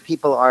 Bob, is that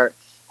people are,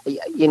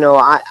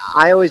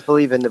 I always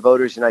believe in the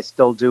voters, and I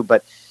still do,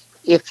 but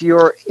if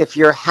you're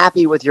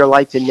happy with your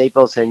life in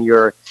Naples and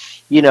you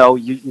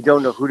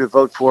don't know who to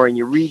vote for, and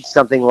you read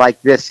something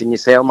like this and you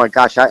say, oh my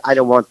gosh, I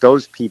don't want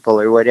those people,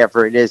 or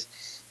whatever it is,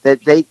 that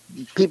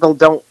people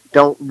don't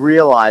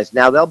realize.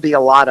 Now there'll be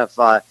a lot of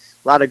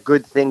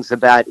good things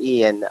about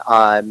Ian,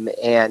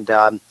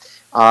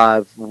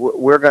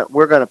 we're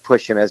going to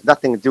push him. It has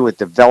nothing to do with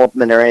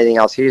development or anything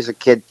else. Here's a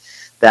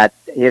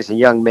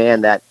young man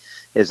that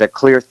is a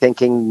clear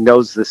thinking,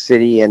 knows the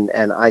city, and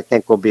I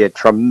think will be a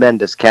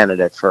tremendous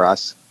candidate for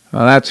us.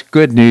 Well, that's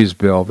good news,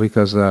 Bill,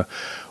 because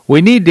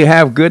we need to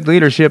have good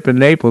leadership in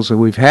Naples,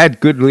 and we've had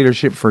good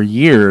leadership for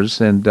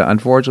years, and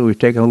unfortunately we've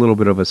taken a little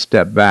bit of a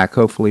step back.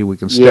 Hopefully we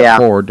can step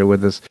forward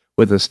with this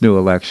new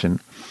election.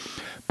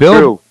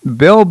 Bill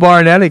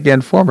Barnett, again,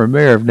 former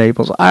mayor of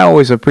Naples. I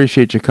always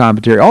appreciate your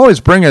commentary.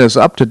 Always bringing us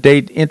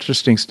up-to-date,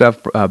 interesting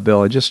stuff,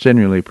 Bill. I just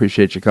genuinely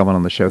appreciate you coming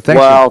on the show.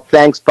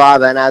 Thanks,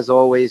 Bob. And as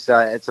always,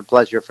 it's a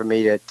pleasure for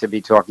me to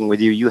be talking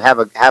with you. You have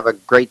a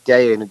great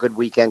day and a good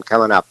weekend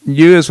coming up.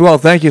 You as well.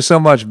 Thank you so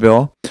much,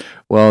 Bill.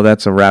 Well,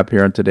 that's a wrap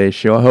here on today's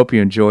show. I hope you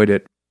enjoyed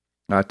it.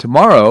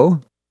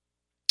 Tomorrow,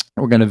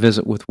 we're going to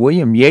visit with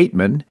William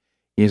Yateman.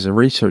 He's a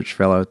research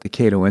fellow at the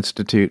Cato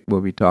Institute.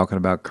 We'll be talking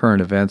about current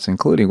events,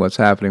 including what's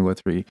happening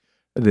with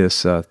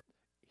this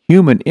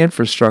human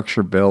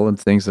infrastructure bill and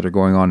things that are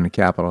going on in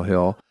Capitol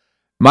Hill.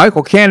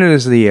 Michael Cannon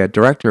is the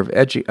director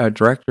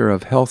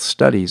of health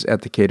studies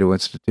at the Cato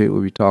Institute.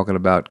 We'll be talking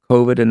about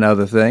COVID and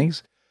other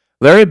things.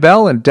 Larry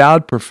Bell,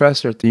 endowed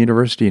professor at the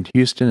University in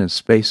Houston in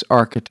space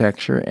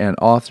architecture and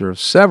author of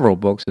several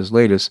books. His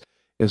latest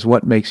is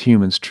What Makes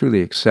Humans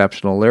Truly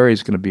Exceptional.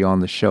 Larry's going to be on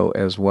the show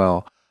as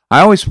well. I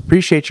always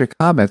appreciate your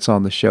comments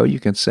on the show. You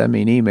can send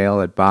me an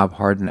email at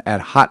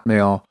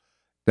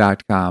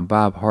bobharden@hotmail.com,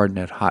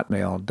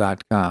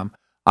 bobharden@hotmail.com.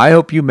 I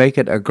hope you make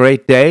it a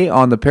great day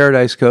on the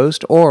Paradise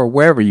Coast or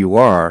wherever you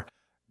are.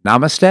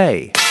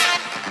 Namaste.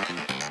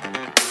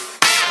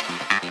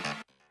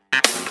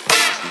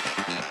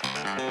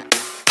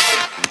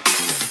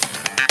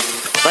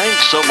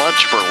 Thanks so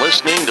much for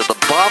listening to The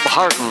Bob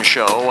Harden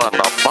Show on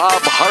the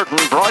Bob Harden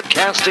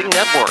Broadcasting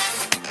Network.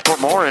 For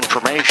more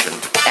information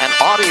and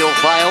audio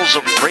files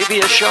of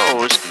previous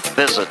shows,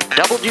 visit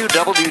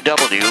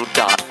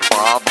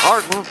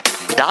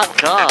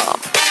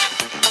www.bobharden.com.